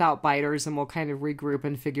 week without biters, and we'll kind of regroup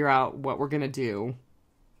and figure out what we're gonna do.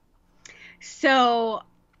 So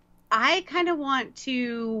I kind of want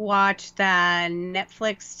to watch the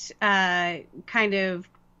Netflix kind of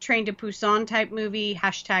Train to Busan type movie,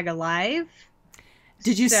 #Alive.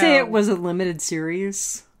 Did you say it was a limited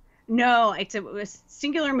series? No, it's a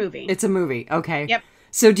singular movie. It's a movie. Okay. Yep.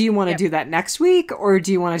 So do you want to do that next week, or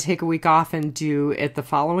do you want to take a week off and do it the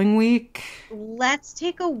following week? Let's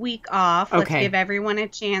take a week off. Let's give everyone a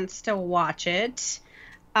chance to watch it.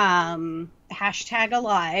 #Alive.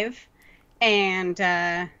 And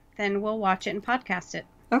then we'll watch it and podcast it.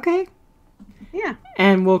 Okay. Yeah.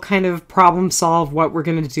 And we'll kind of problem solve what we're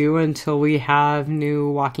going to do until we have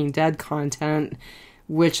new Walking Dead content,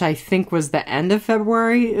 which I think was the end of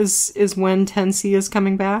February is when 10C is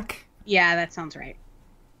coming back. Yeah, that sounds right.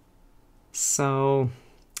 So,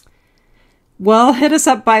 well, hit us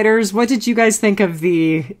up, biters. What did you guys think of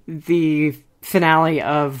the finale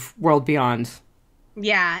of World Beyond?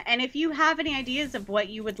 Yeah, and if you have any ideas of what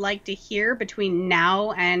you would like to hear between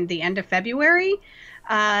now and the end of February,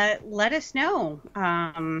 let us know.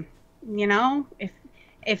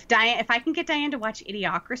 If I can get Diane to watch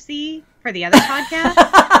Idiocracy for the other podcast,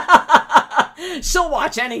 she'll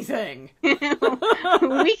watch anything.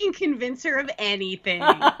 We can convince her of anything.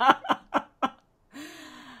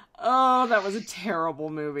 Oh, that was a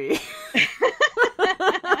terrible movie.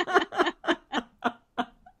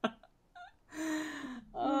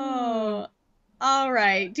 Oh, all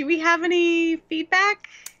right. Do we have any feedback?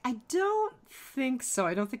 I don't think so.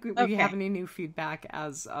 I don't think we have any new feedback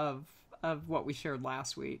as of what we shared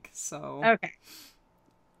last week. So okay.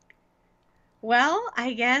 Well,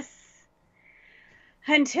 I guess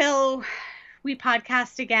until we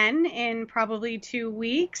podcast again in probably 2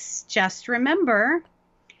 weeks, just remember,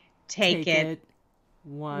 take it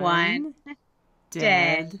one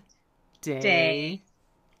dead day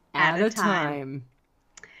at a time.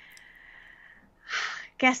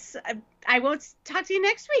 Guess I won't talk to you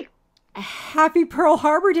next week. Happy Pearl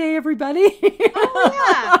Harbor Day, everybody. Oh,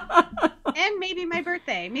 yeah. And maybe my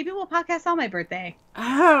birthday. Maybe we'll podcast on my birthday.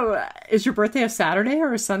 Oh, is your birthday a Saturday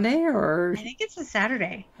or a Sunday? Or I think it's a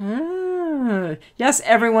Saturday. Ah. Yes,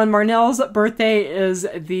 everyone. Marnell's birthday is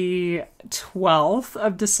the 12th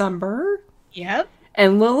of December. Yep.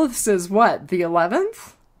 And Lilith's is what, the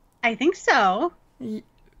 11th? I think so.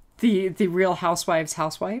 The Real Housewives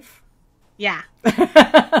housewife? Yeah.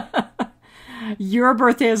 Your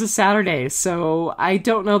birthday is a Saturday, so I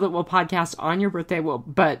don't know that we'll podcast on your birthday,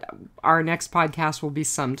 but our next podcast will be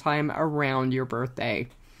sometime around your birthday.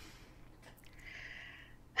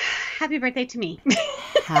 Happy birthday to me.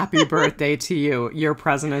 Happy birthday to you. Your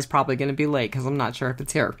present is probably going to be late because I'm not sure if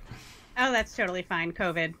it's here. Oh, that's totally fine.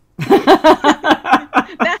 COVID.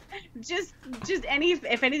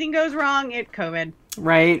 If anything goes wrong, it's COVID.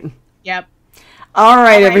 Right? Yep. All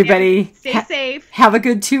right, everybody. Stay safe. Have a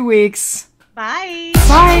good 2 weeks. Bye.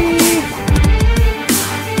 Bye.